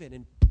believe it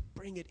and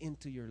bring it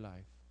into your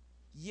life.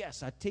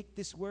 Yes, I take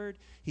this word.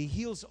 He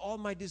heals all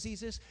my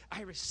diseases.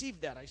 I receive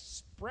that. I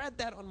spread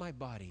that on my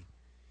body.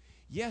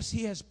 Yes,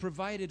 He has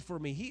provided for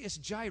me. He is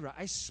Jireh.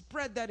 I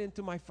spread that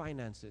into my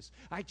finances.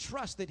 I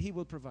trust that He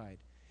will provide.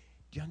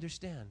 Do you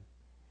understand?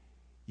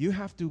 You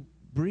have to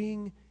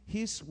bring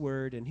His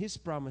word and His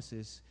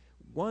promises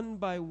one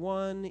by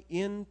one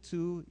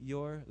into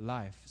your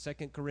life.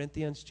 2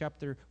 Corinthians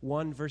chapter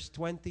 1 verse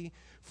 20,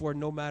 for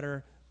no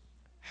matter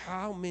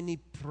how many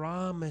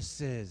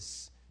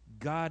promises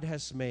God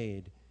has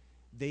made,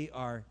 they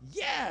are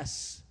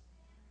yes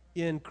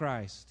in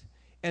Christ.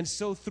 And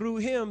so through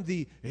Him,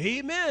 the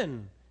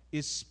Amen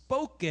is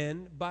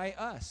spoken by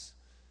us.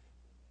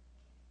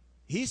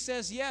 He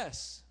says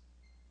yes,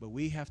 but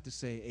we have to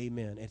say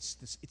Amen. It's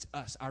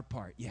us, our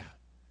part. Yeah,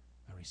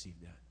 I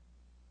received that.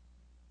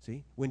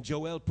 See, when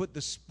Joel put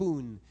the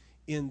spoon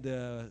in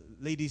the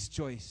lady's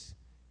choice,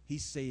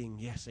 he's saying,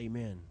 yes,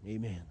 amen,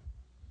 amen.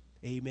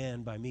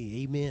 Amen by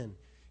me, amen.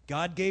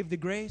 God gave the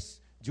grace.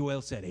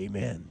 Joel said,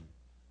 amen.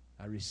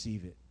 I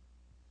receive it.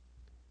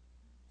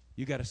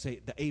 You got to say,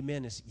 the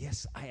amen is,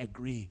 yes, I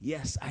agree.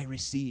 Yes, I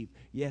receive.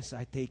 Yes,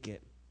 I take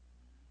it.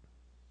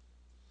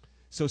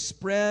 So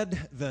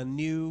spread the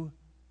new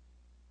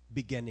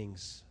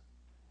beginnings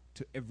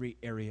to every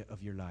area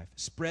of your life.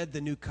 Spread the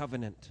new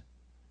covenant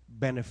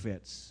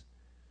benefits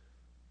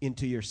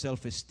into your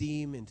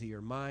self-esteem, into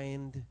your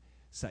mind,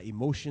 sa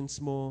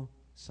emotions mo,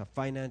 sa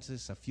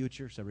finances, sa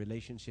future, sa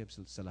relationships,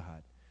 sa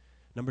lahat.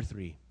 Number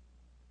 3,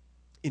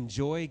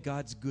 enjoy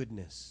God's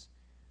goodness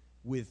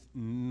with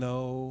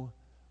no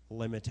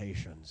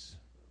limitations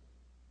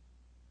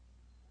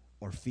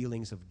or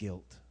feelings of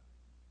guilt.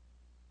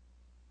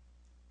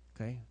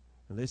 Okay?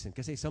 And listen,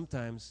 kasi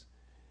sometimes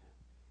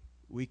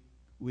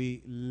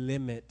we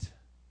limit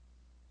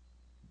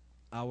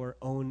our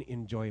own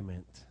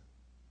enjoyment.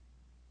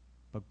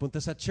 Pagpunta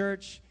sa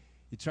church,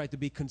 you try to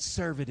be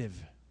conservative.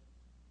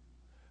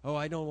 Oh,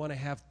 I don't want to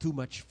have too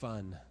much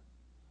fun.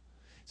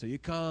 So you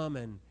come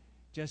and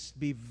just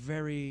be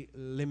very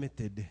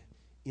limited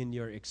in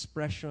your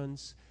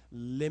expressions,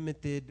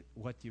 limited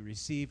what you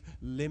receive,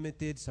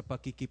 limited sa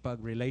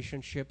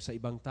pakikipag-relationship sa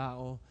ibang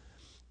tao.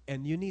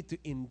 And you need to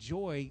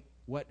enjoy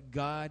what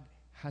God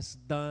has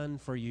done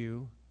for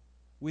you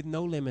with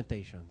no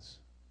limitations.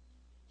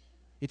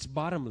 It's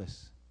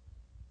bottomless.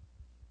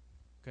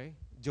 Okay?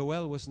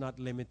 Joel was not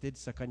limited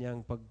sa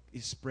kanyang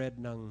pag-spread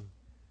ng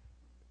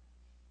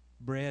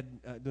bread,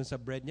 dun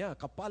sa bread niya.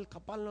 Kapal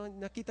na,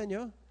 nakita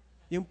nyo?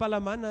 Yung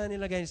palaman na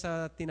nilagay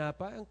sa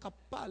tinapa, ang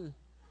kapal.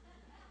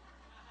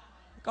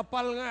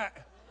 Kapal nga.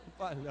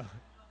 Kapal, no.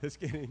 Just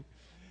kidding.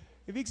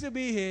 Ibig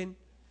sabihin,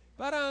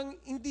 parang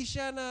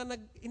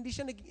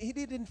he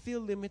didn't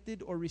feel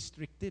limited or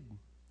restricted.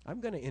 I'm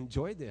gonna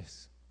enjoy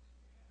this.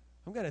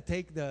 I'm gonna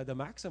take the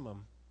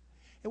maximum.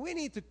 And we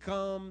need to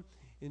come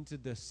into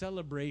the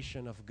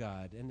celebration of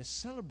God and to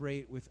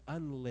celebrate with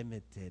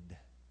unlimited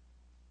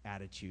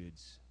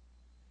attitudes.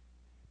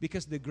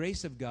 Because the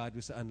grace of God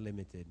was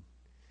unlimited.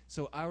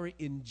 So our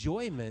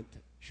enjoyment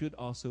should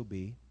also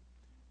be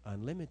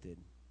unlimited.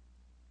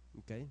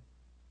 Okay?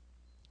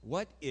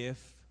 What if,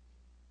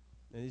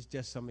 and it's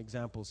just some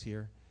examples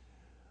here,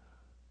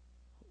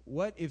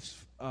 what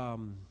if,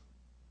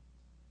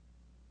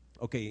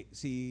 okay,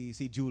 si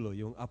Julo,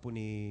 yung apo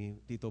ni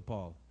Tito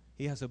Paul,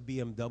 he has a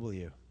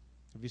BMW.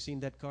 Have you seen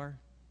that car?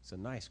 It's a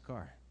nice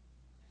car.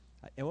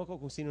 Ewan ko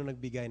kung sino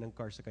nagbigay ng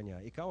car sa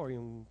kanya. Ikaw or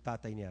yung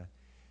tatay niya.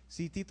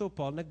 Si Tito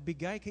Paul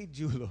nagbigay kay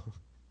Julo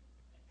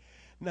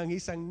ng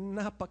isang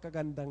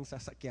napakagandang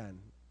sasakyan.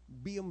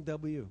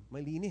 BMW.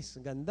 Malinis.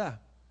 Ganda.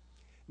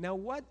 Now,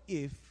 what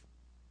if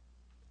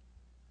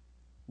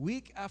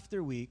week after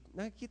week,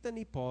 nakikita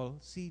ni Paul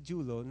si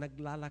Julo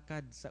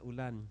naglalakad sa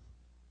ulan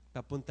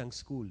papuntang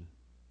school.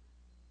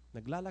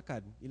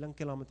 Naglalakad. Ilang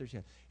kilometers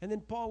yan. And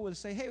then Paul will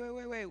say, hey,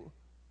 wait.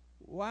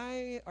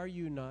 Why are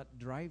you not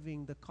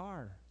driving the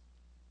car?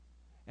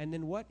 And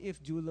then what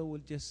if Julo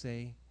will just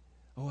say,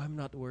 oh, I'm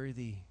not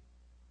worthy.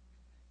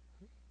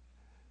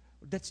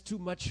 That's too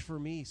much for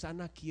me.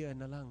 Sana Kia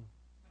na lang.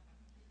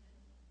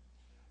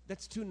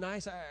 That's too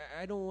nice.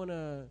 I don't want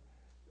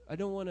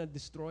to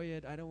destroy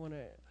it. I don't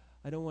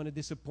want to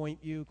disappoint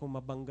you kung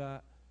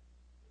mabangga.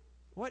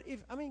 What if,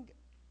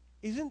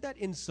 isn't that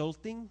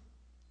insulting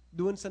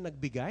doon sa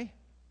nagbigay?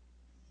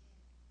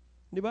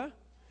 Di ba?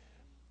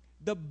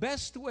 The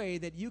best way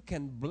that you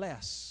can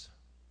bless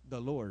the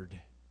Lord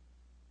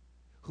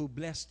who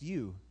blessed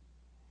you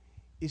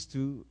is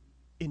to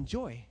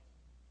enjoy.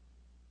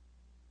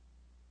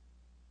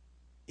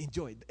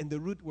 Enjoy. And the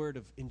root word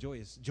of enjoy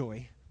is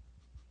joy.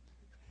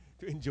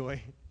 To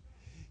enjoy.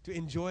 To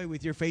enjoy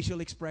with your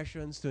facial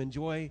expressions, to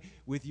enjoy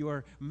with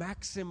your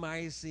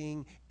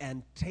maximizing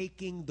and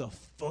taking the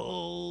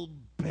full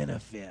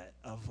benefit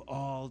of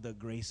all the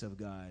grace of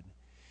God.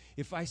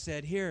 If I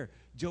said, here,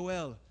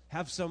 Joel,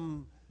 have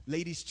some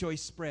Ladies'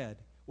 Choice spread.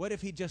 What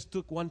if he just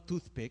took one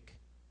toothpick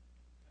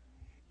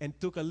and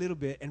took a little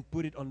bit and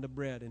put it on the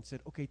bread and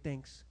said, okay,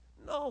 thanks.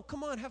 No,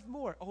 come on, have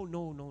more. Oh,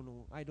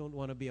 no. I don't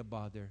want to be a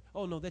bother.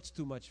 Oh, no, that's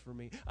too much for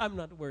me. I'm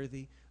not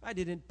worthy. I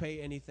didn't pay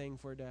anything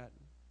for that.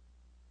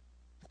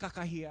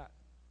 Kakahiya.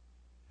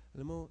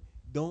 Alam mo,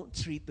 don't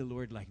treat the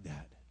Lord like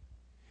that.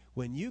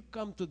 When you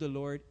come to the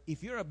Lord,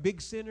 if you're a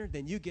big sinner,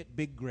 then you get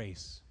big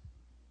grace.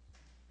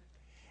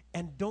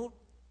 And don't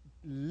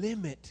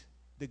limit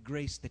the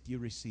grace that you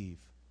receive.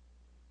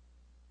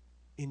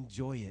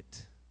 Enjoy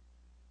it.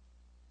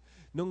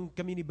 Nung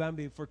kami ni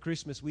Bambi, for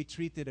Christmas, we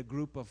treated a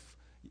group of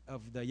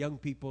the young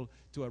people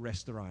to a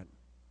restaurant.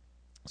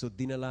 So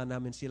dinala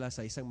namin sila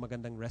sa isang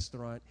magandang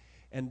restaurant.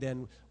 And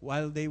then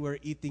while they were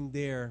eating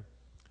there,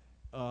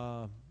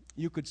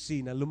 you could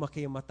see na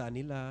lumaki ang mata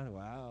nila.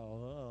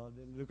 Wow.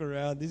 Then look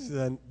around.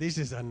 This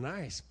is a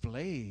nice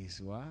place.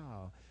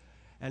 Wow.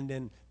 And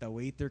then the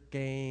waiter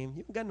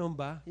came. Yung ganon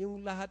ba?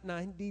 Yung lahat na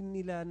hindi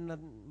nila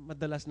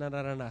madalas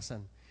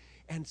nararanasan.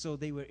 And so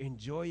they were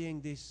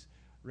enjoying this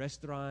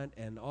restaurant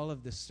and all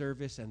of the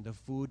service and the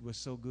food was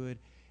so good.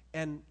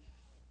 And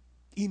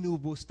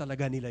inubos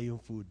talaga nila yung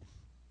food.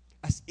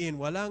 As in,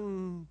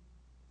 walang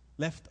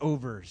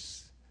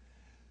leftovers.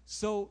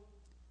 So,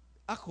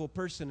 ako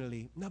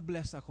personally,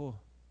 na-bless ako.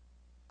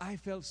 I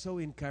felt so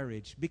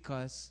encouraged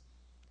because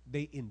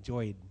they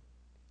enjoyed.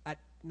 At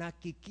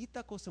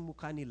nakikita ko sa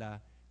mukha nila,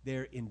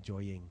 they're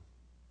enjoying.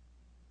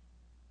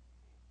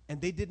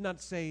 And they did not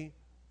say,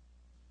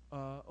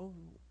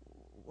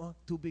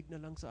 tubig na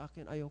lang sa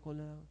akin, ayoko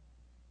na.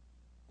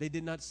 They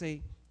did not say,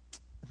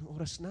 anong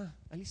oras na?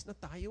 Alis na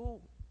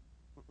tayo.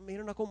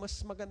 Mayroon ako mas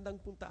magandang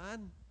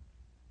puntaan.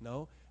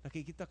 No,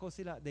 nakikita ko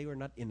sila, they were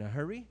not in a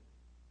hurry.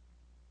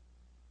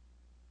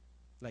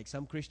 Like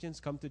some Christians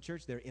come to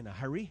church, they're in a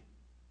hurry.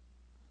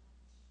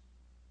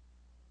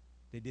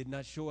 They did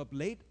not show up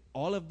late.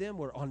 All of them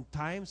were on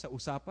time sa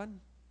usapan.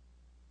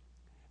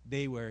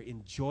 They were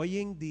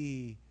enjoying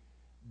the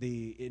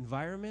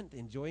environment,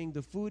 enjoying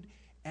the food,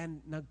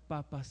 and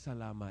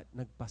nagpapasalamat.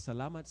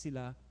 Nagpasalamat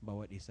sila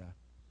bawat isa.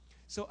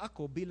 So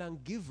ako bilang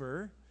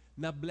giver,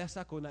 na-bless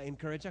ako,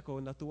 na-encourage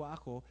ako, natuwa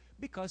ako,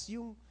 because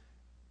yung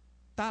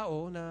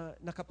tao na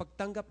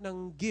nakapagtanggap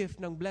ng gift,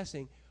 ng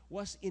blessing,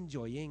 was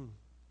enjoying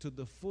to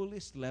the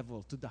fullest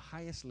level, to the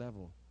highest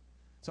level.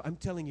 So I'm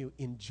telling you,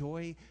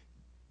 enjoy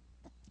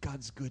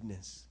God's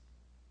goodness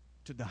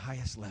to the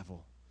highest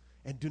level.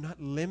 And do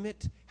not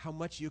limit how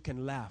much you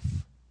can laugh.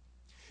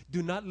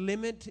 Do not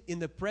limit in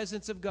the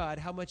presence of God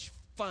how much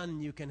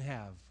fun you can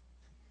have.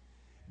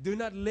 Do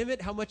not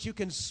limit how much you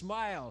can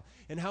smile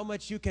and how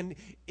much you can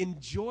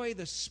enjoy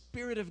the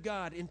Spirit of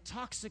God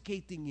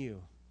intoxicating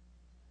you.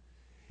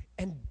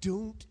 And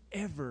don't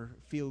ever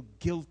feel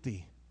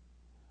guilty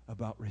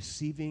about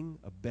receiving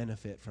a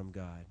benefit from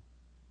God.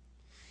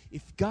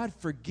 If God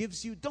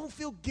forgives you, don't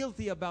feel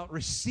guilty about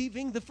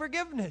receiving the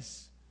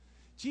forgiveness.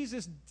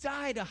 Jesus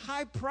died a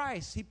high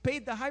price. He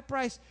paid the high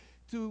price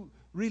to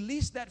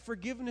release that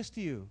forgiveness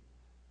to you.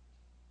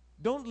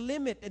 Don't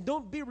limit and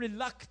don't be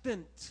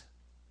reluctant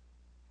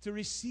to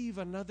receive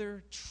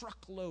another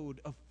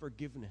truckload of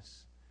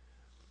forgiveness.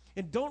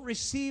 And don't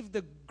receive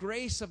the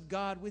grace of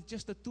God with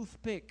just a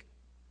toothpick.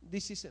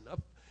 This is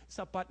enough.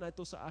 Sapat na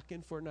ito sa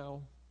akin for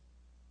now.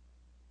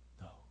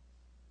 No.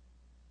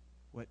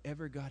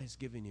 Whatever God has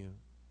given you,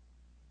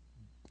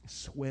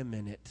 swim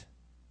in it.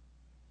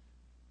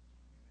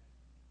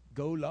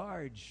 Go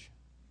large.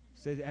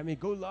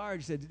 Go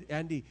large, said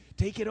Andy.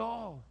 Take it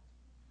all.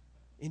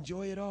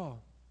 Enjoy it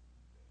all.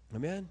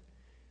 Amen?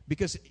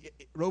 Because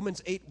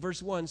Romans 8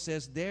 verse 1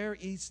 says, there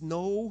is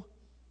no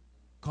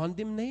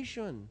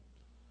condemnation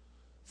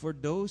for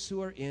those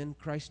who are in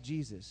Christ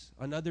Jesus.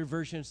 Another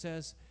version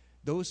says,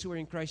 those who are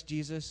in Christ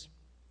Jesus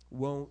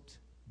won't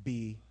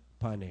be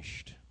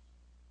punished.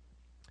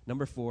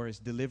 Number 4 is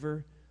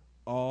deliver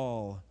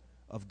all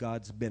of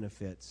God's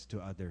benefits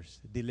to others.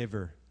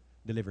 Deliver.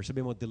 Deliver.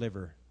 Sabi mo,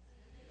 deliver.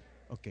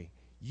 Okay.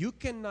 You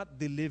cannot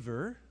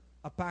deliver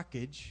a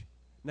package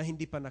na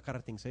hindi pa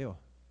nakarating sa'yo.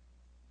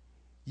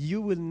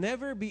 You will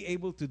never be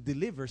able to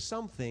deliver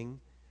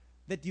something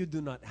that you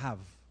do not have.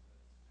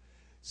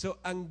 So,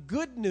 ang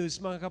good news,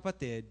 mga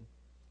kapatid,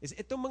 is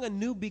itong mga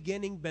new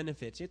beginning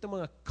benefits,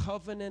 itong mga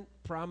covenant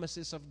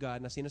promises of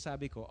God na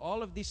sinasabi ko,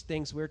 all of these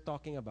things we're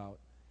talking about,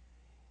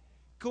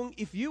 kung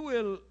if you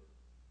will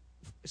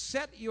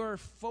set your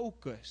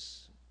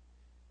focus,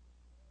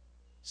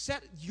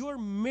 set your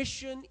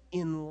mission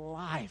in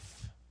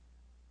life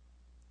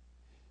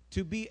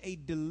to be a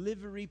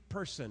delivery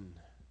person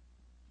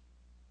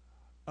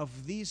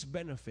of these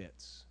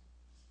benefits,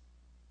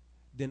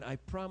 then I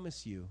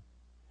promise you,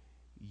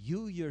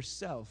 you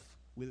yourself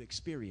will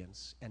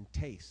experience and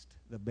taste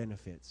the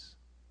benefits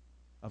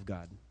of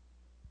God.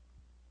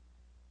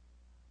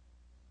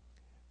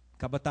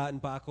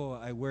 Kabataan pa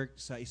ako, I worked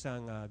sa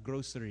isang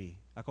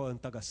grocery. Ako ang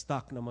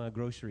taga-stock ng mga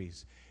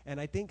groceries. And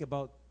I think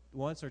about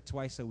once or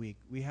twice a week,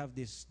 we have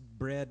this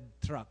bread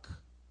truck.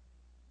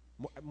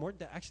 More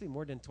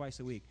than twice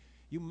a week.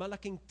 Yung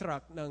malaking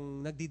truck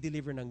ng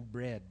nagdi-deliver ng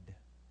bread.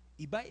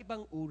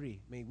 Iba-ibang uri.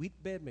 May wheat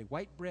bread, may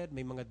white bread,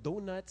 may mga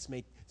donuts,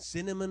 may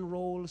cinnamon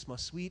rolls, mga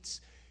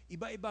sweets.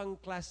 Iba-ibang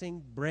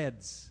klaseng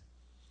breads.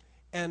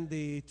 And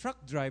the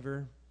truck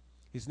driver,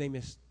 his name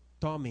is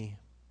Tommy.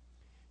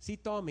 Si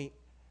Tommy,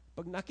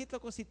 pag nakita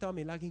ko si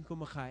Tommy, laging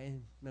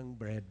kumakain ng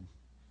bread.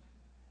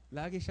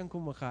 Lagi siyang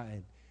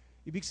kumakain.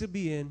 Ibig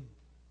sabihin,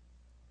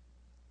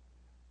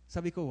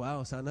 sabi ko,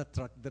 wow, sana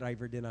truck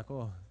driver din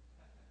ako.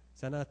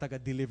 Sana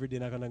taga-deliver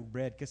din ako ng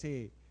bread.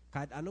 Kasi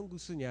kahit anong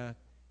gusto niya,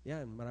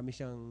 yan, marami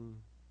siyang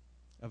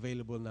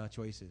available na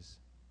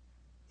choices.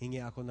 Hingi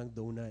ako ng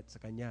donut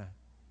sa kanya.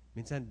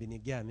 Minsan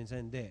binigyan,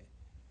 minsan hindi.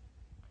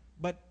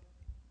 But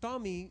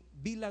Tommy,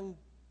 bilang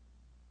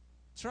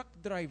truck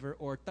driver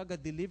or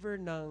taga-deliver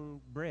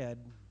ng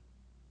bread,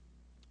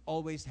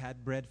 always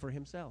had bread for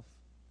himself.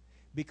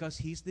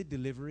 Because he's the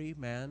delivery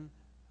man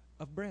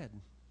of bread.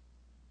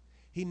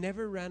 He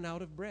never ran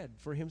out of bread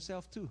for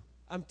himself too.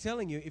 I'm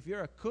telling you, if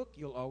you're a cook,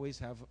 you'll always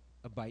have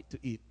a bite to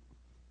eat.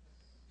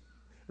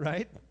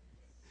 Right?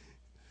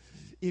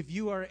 If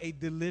you are a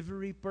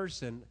delivery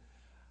person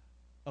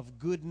of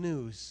good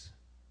news,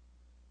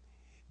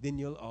 then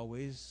you'll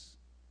always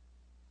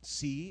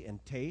see and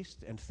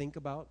taste and think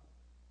about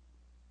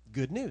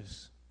good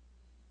news.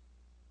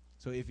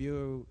 So if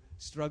you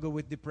struggle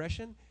with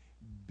depression,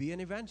 be an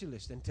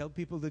evangelist and tell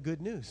people the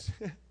good news.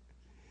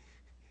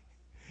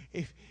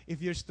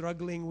 If you're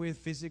struggling with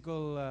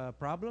physical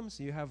problems,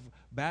 you have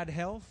bad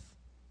health,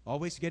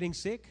 always getting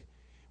sick,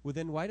 well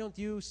then why don't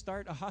you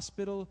start a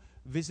hospital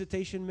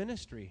visitation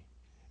ministry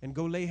and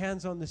go lay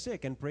hands on the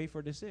sick and pray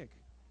for the sick?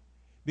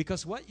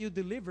 Because what you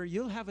deliver,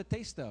 you'll have a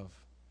taste of.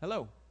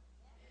 Hello?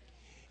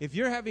 If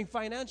you're having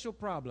financial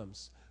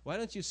problems, why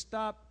don't you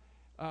stop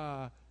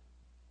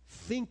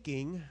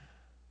thinking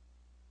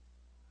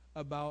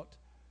about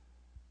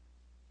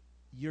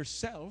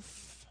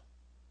yourself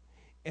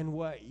and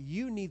what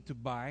you need to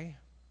buy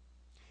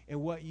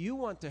and what you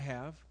want to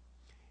have,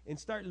 and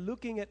start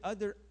looking at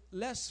other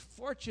less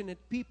fortunate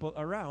people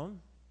around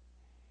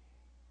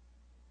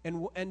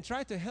and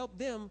try to help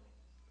them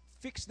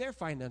fix their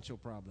financial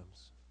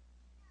problems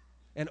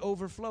and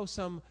overflow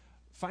some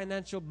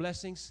financial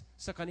blessings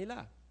sa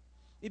kanila.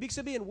 Ibig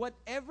sabihin,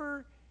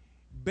 whatever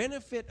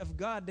benefit of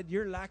God that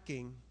you're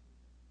lacking,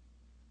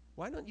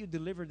 why don't you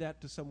deliver that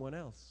to someone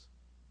else?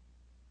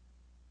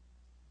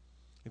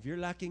 If you're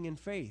lacking in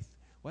faith,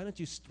 why don't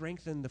you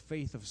strengthen the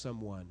faith of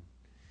someone?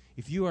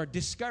 If you are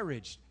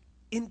discouraged,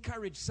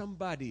 encourage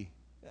somebody.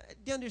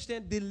 Do you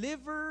understand?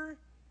 Deliver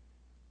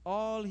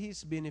all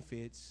His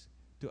benefits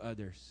to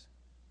others.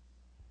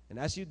 And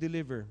as you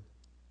deliver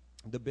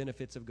the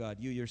benefits of God,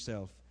 you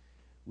yourself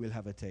will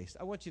have a taste.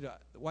 I want you to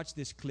watch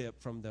this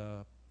clip from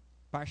the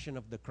Passion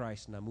of the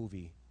Christ na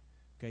movie.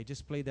 Okay,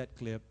 just play that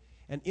clip.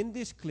 And in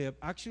this clip,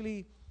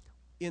 actually,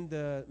 in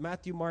the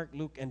Matthew, Mark,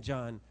 Luke, and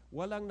John,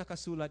 walang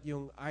nakasulat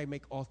yung I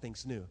make all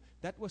things new.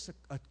 That was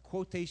a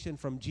quotation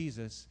from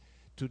Jesus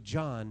to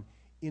John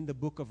in the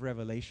book of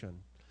Revelation.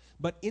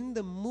 But in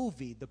the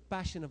movie, The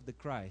Passion of the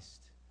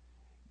Christ,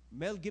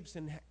 Mel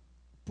Gibson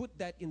put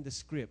that in the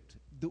script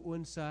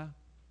doon sa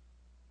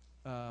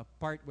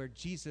part where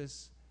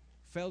Jesus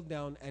fell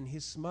down and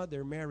his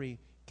mother, Mary,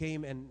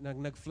 came and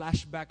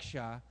nag-flashback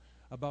siya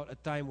about a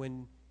time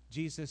when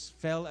Jesus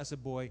fell as a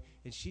boy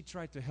and she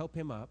tried to help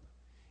him up.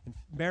 And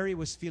Mary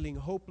was feeling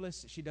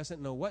hopeless. She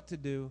doesn't know what to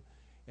do.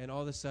 And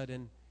all of a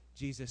sudden,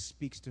 Jesus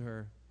speaks to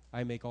her,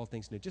 I make all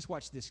things new. Just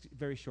watch this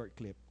very short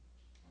clip.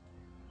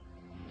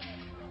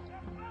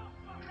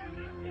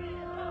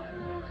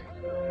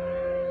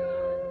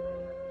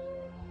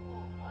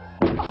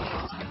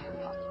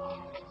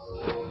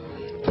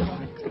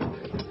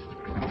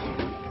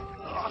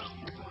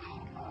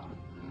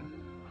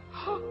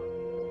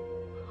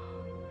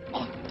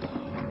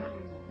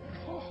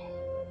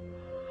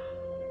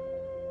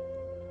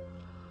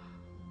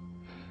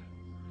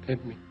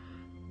 Let me.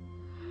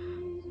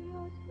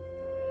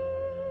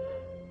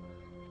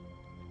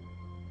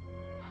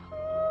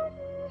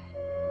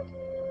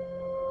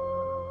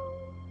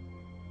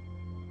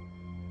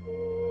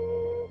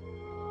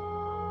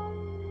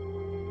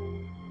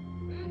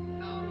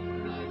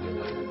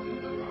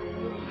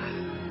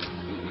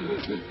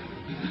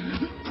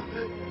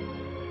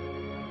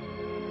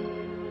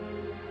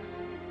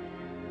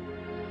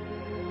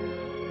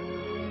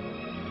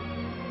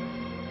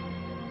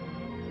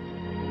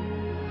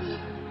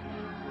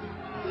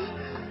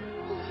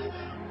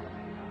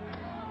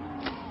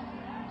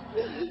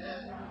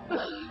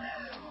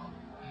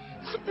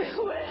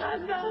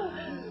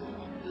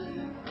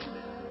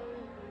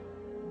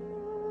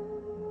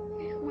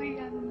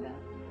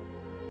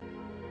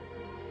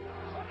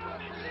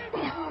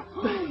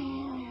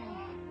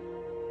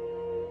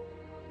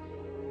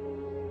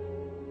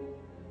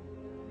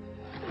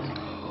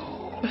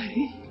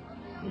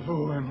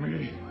 هو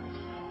أمي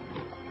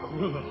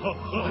كلها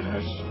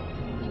خالص.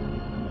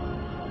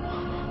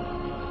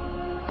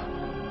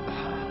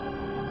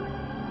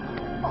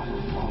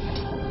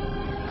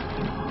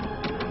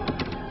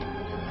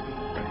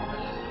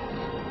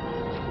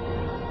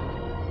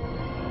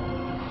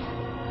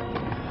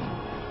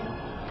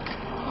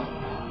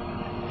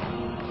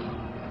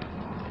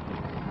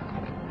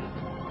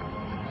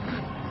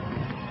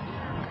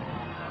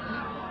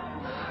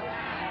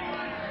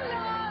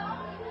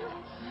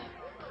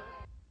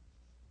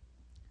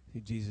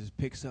 Jesus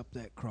picks up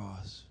that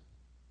cross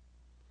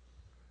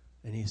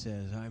and he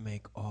says, I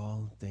make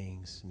all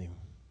things new.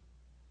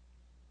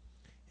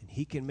 And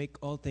he can make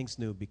all things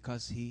new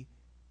because he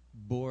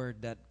bore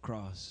that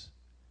cross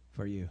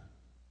for you.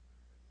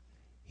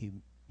 He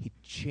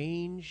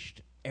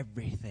changed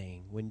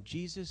everything. When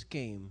Jesus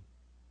came,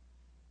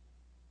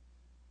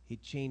 he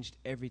changed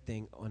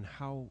everything on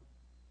how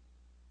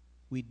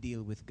we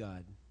deal with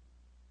God.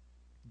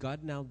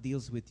 God now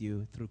deals with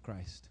you through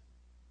Christ,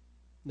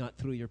 not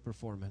through your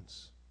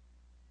performance.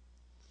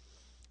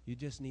 You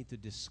just need to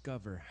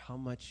discover how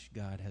much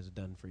God has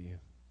done for you.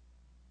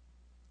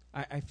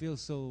 I feel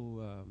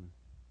so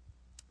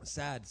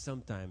sad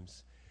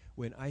sometimes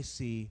when I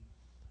see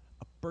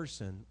a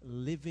person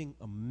living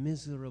a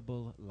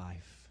miserable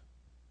life,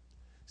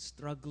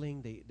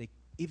 struggling. They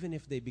even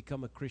if they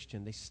become a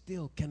Christian, they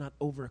still cannot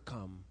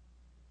overcome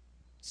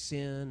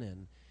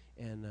sin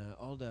and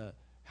all the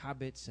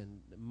habits,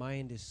 and the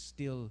mind is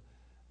still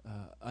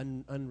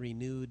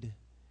unrenewed.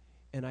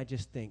 And I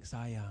just think,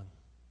 sayang,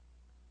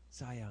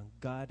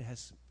 God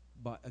has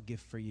bought a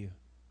gift for you.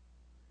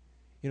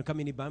 You know,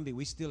 kami ni Bambi,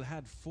 we still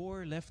had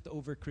 4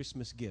 leftover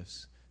Christmas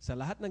gifts. Sa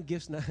lahat ng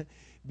gifts na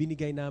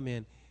binigay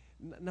namin,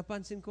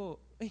 napansin ko,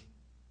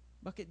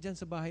 bakit dyan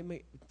sa bahay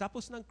may,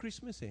 tapos ng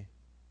Christmas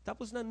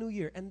tapos ng New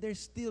Year, and there's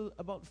still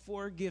about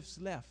 4 gifts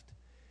left.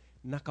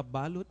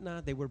 Nakabalot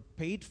na, they were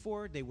paid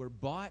for, they were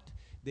bought,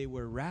 they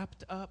were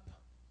wrapped up,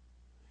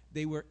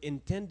 they were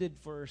intended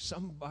for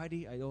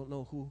somebody, I don't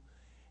know who,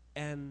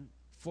 and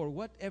for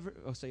whatever,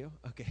 sa'yo?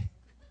 Okay.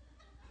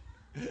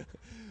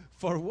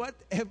 For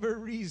whatever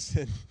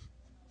reason,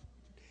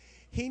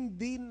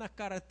 hindi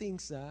nakarating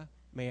sa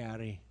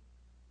may-ari.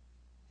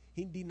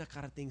 Hindi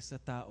nakarating sa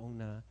taong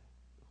na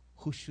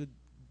who should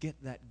get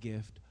that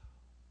gift,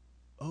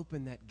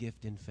 open that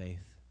gift in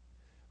faith,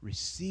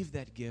 receive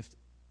that gift,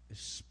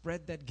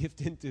 spread that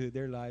gift into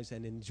their lives,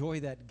 and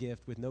enjoy that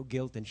gift with no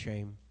guilt and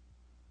shame,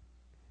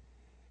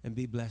 and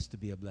be blessed to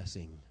be a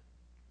blessing.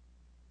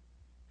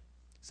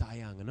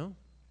 Sayang, ano?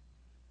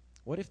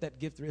 What if that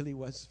gift really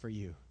was for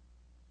you?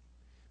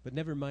 But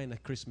never mind a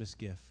Christmas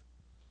gift.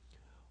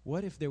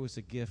 What if there was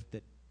a gift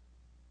that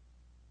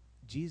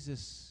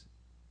Jesus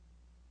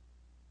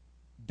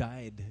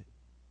died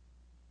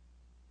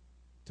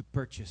to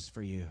purchase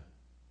for you?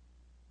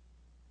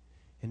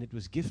 And it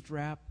was gift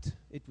wrapped.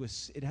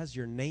 It has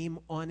your name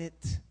on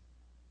it.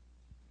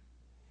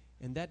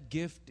 And that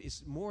gift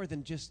is more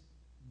than just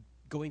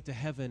going to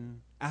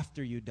heaven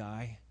after you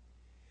die.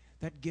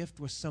 That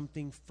gift was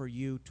something for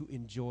you to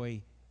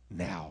enjoy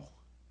now.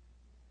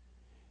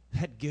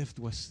 That gift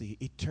was the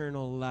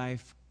eternal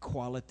life,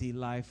 quality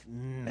life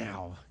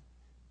now.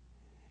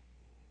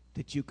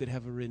 That you could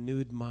have a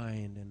renewed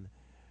mind and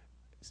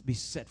be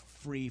set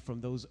free from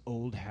those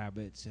old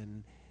habits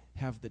and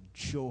have the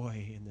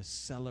joy and the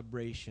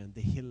celebration,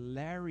 the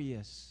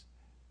hilarious,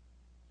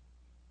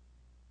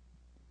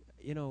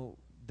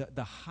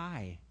 the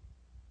high.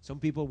 Some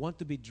people want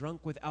to be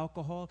drunk with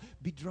alcohol.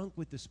 Be drunk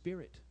with the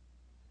Spirit.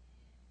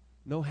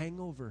 No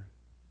hangover.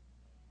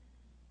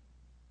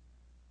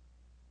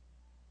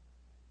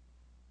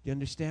 You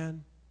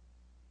understand?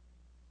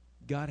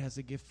 God has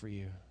a gift for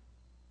you.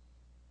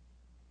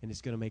 And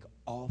it's going to make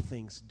all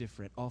things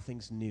different, all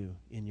things new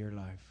in your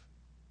life.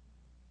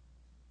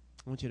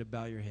 I want you to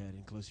bow your head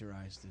and close your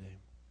eyes today.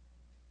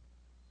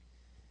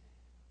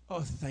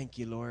 Oh, thank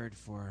you, Lord,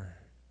 for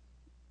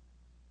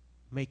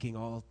making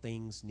all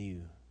things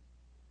new.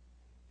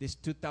 This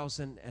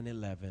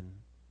 2011,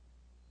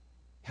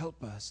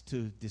 help us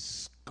to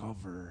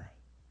discover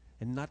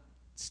and not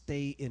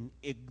stay in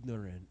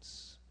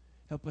ignorance.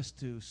 Help us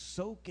to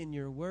soak in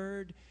your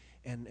word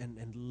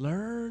and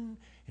learn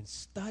and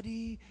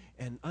study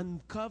and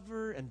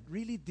uncover and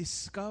really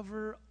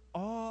discover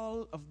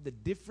all of the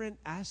different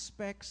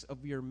aspects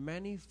of your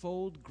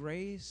manifold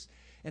grace,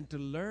 and to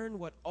learn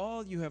what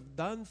all you have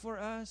done for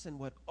us and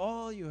what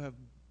all you have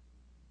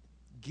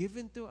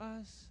given to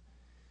us.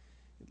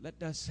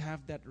 Let us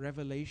have that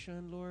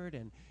revelation, Lord,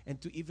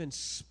 and to even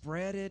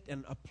spread it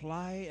and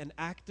apply and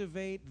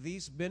activate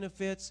these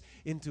benefits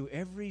into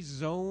every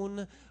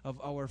zone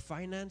of our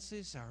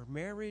finances, our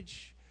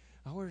marriage,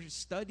 our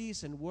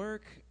studies and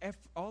work,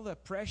 all the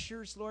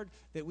pressures, Lord,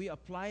 that we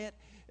apply it,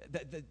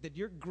 that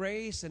your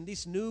grace and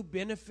these new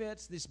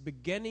benefits, these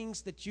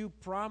beginnings that you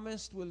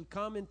promised will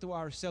come into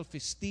our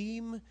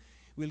self-esteem,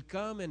 will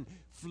come and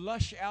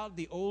flush out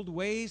the old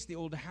ways, the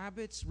old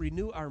habits,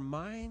 renew our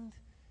mind.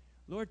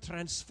 Lord,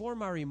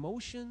 transform our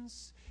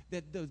emotions,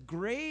 that the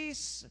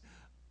grace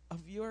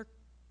of your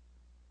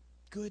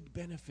good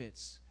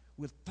benefits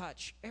will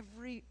touch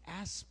every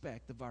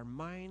aspect of our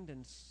mind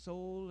and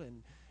soul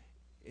and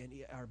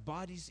our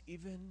bodies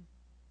even.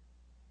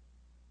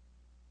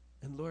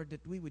 And Lord,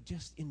 that we would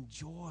just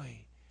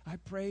enjoy. I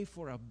pray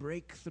for a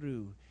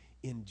breakthrough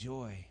in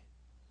joy.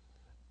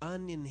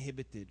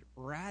 Uninhibited,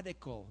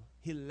 radical,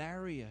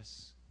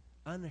 hilarious,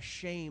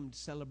 unashamed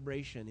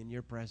celebration in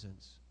your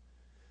presence.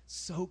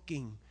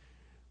 Soaking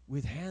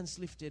with hands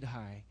lifted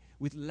high,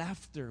 with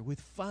laughter, with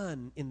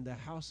fun in the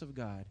house of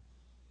God.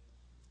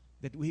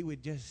 That we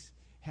would just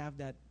have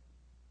that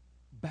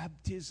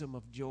baptism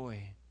of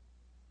joy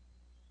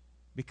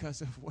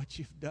because of what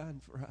you've done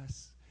for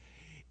us.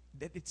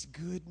 That it's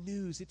good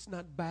news, it's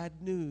not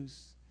bad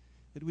news.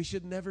 That we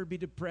should never be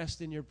depressed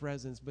in your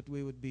presence, but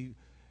we would be,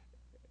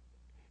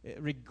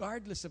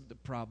 regardless of the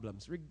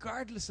problems,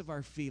 regardless of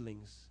our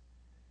feelings,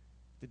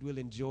 that we'll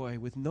enjoy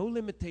with no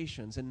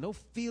limitations and no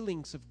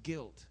feelings of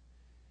guilt,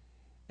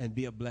 and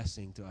be a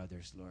blessing to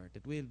others, Lord.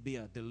 That we'll be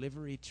a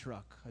delivery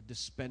truck, a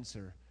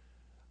dispenser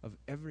of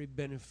every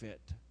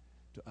benefit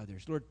to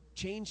others. Lord,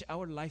 change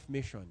our life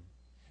mission,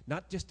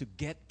 not just to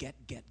get,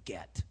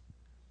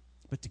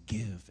 but to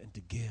give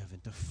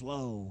and to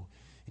flow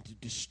and to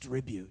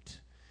distribute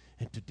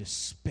and to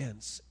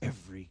dispense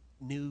every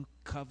new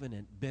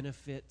covenant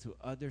benefit to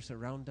others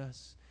around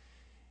us.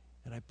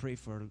 And I pray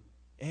for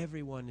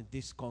everyone in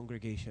this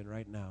congregation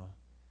right now,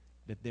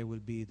 that there will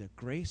be the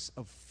grace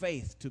of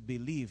faith to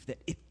believe that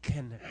it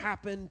can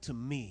happen to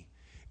me.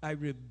 I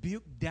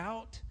rebuke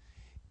doubt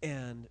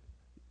and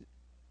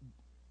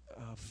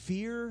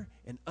fear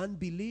and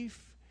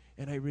unbelief,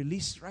 and I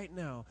release right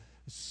now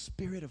a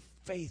spirit of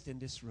faith in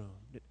this room,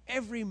 that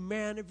every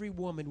man, every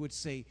woman would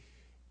say,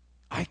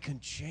 I can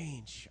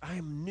change,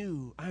 I'm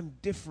new, I'm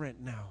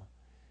different now.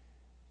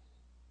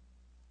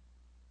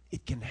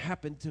 It can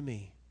happen to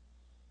me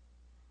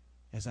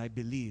as I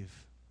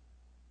believe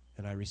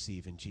and I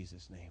receive in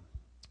Jesus' name.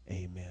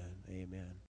 Amen. Amen.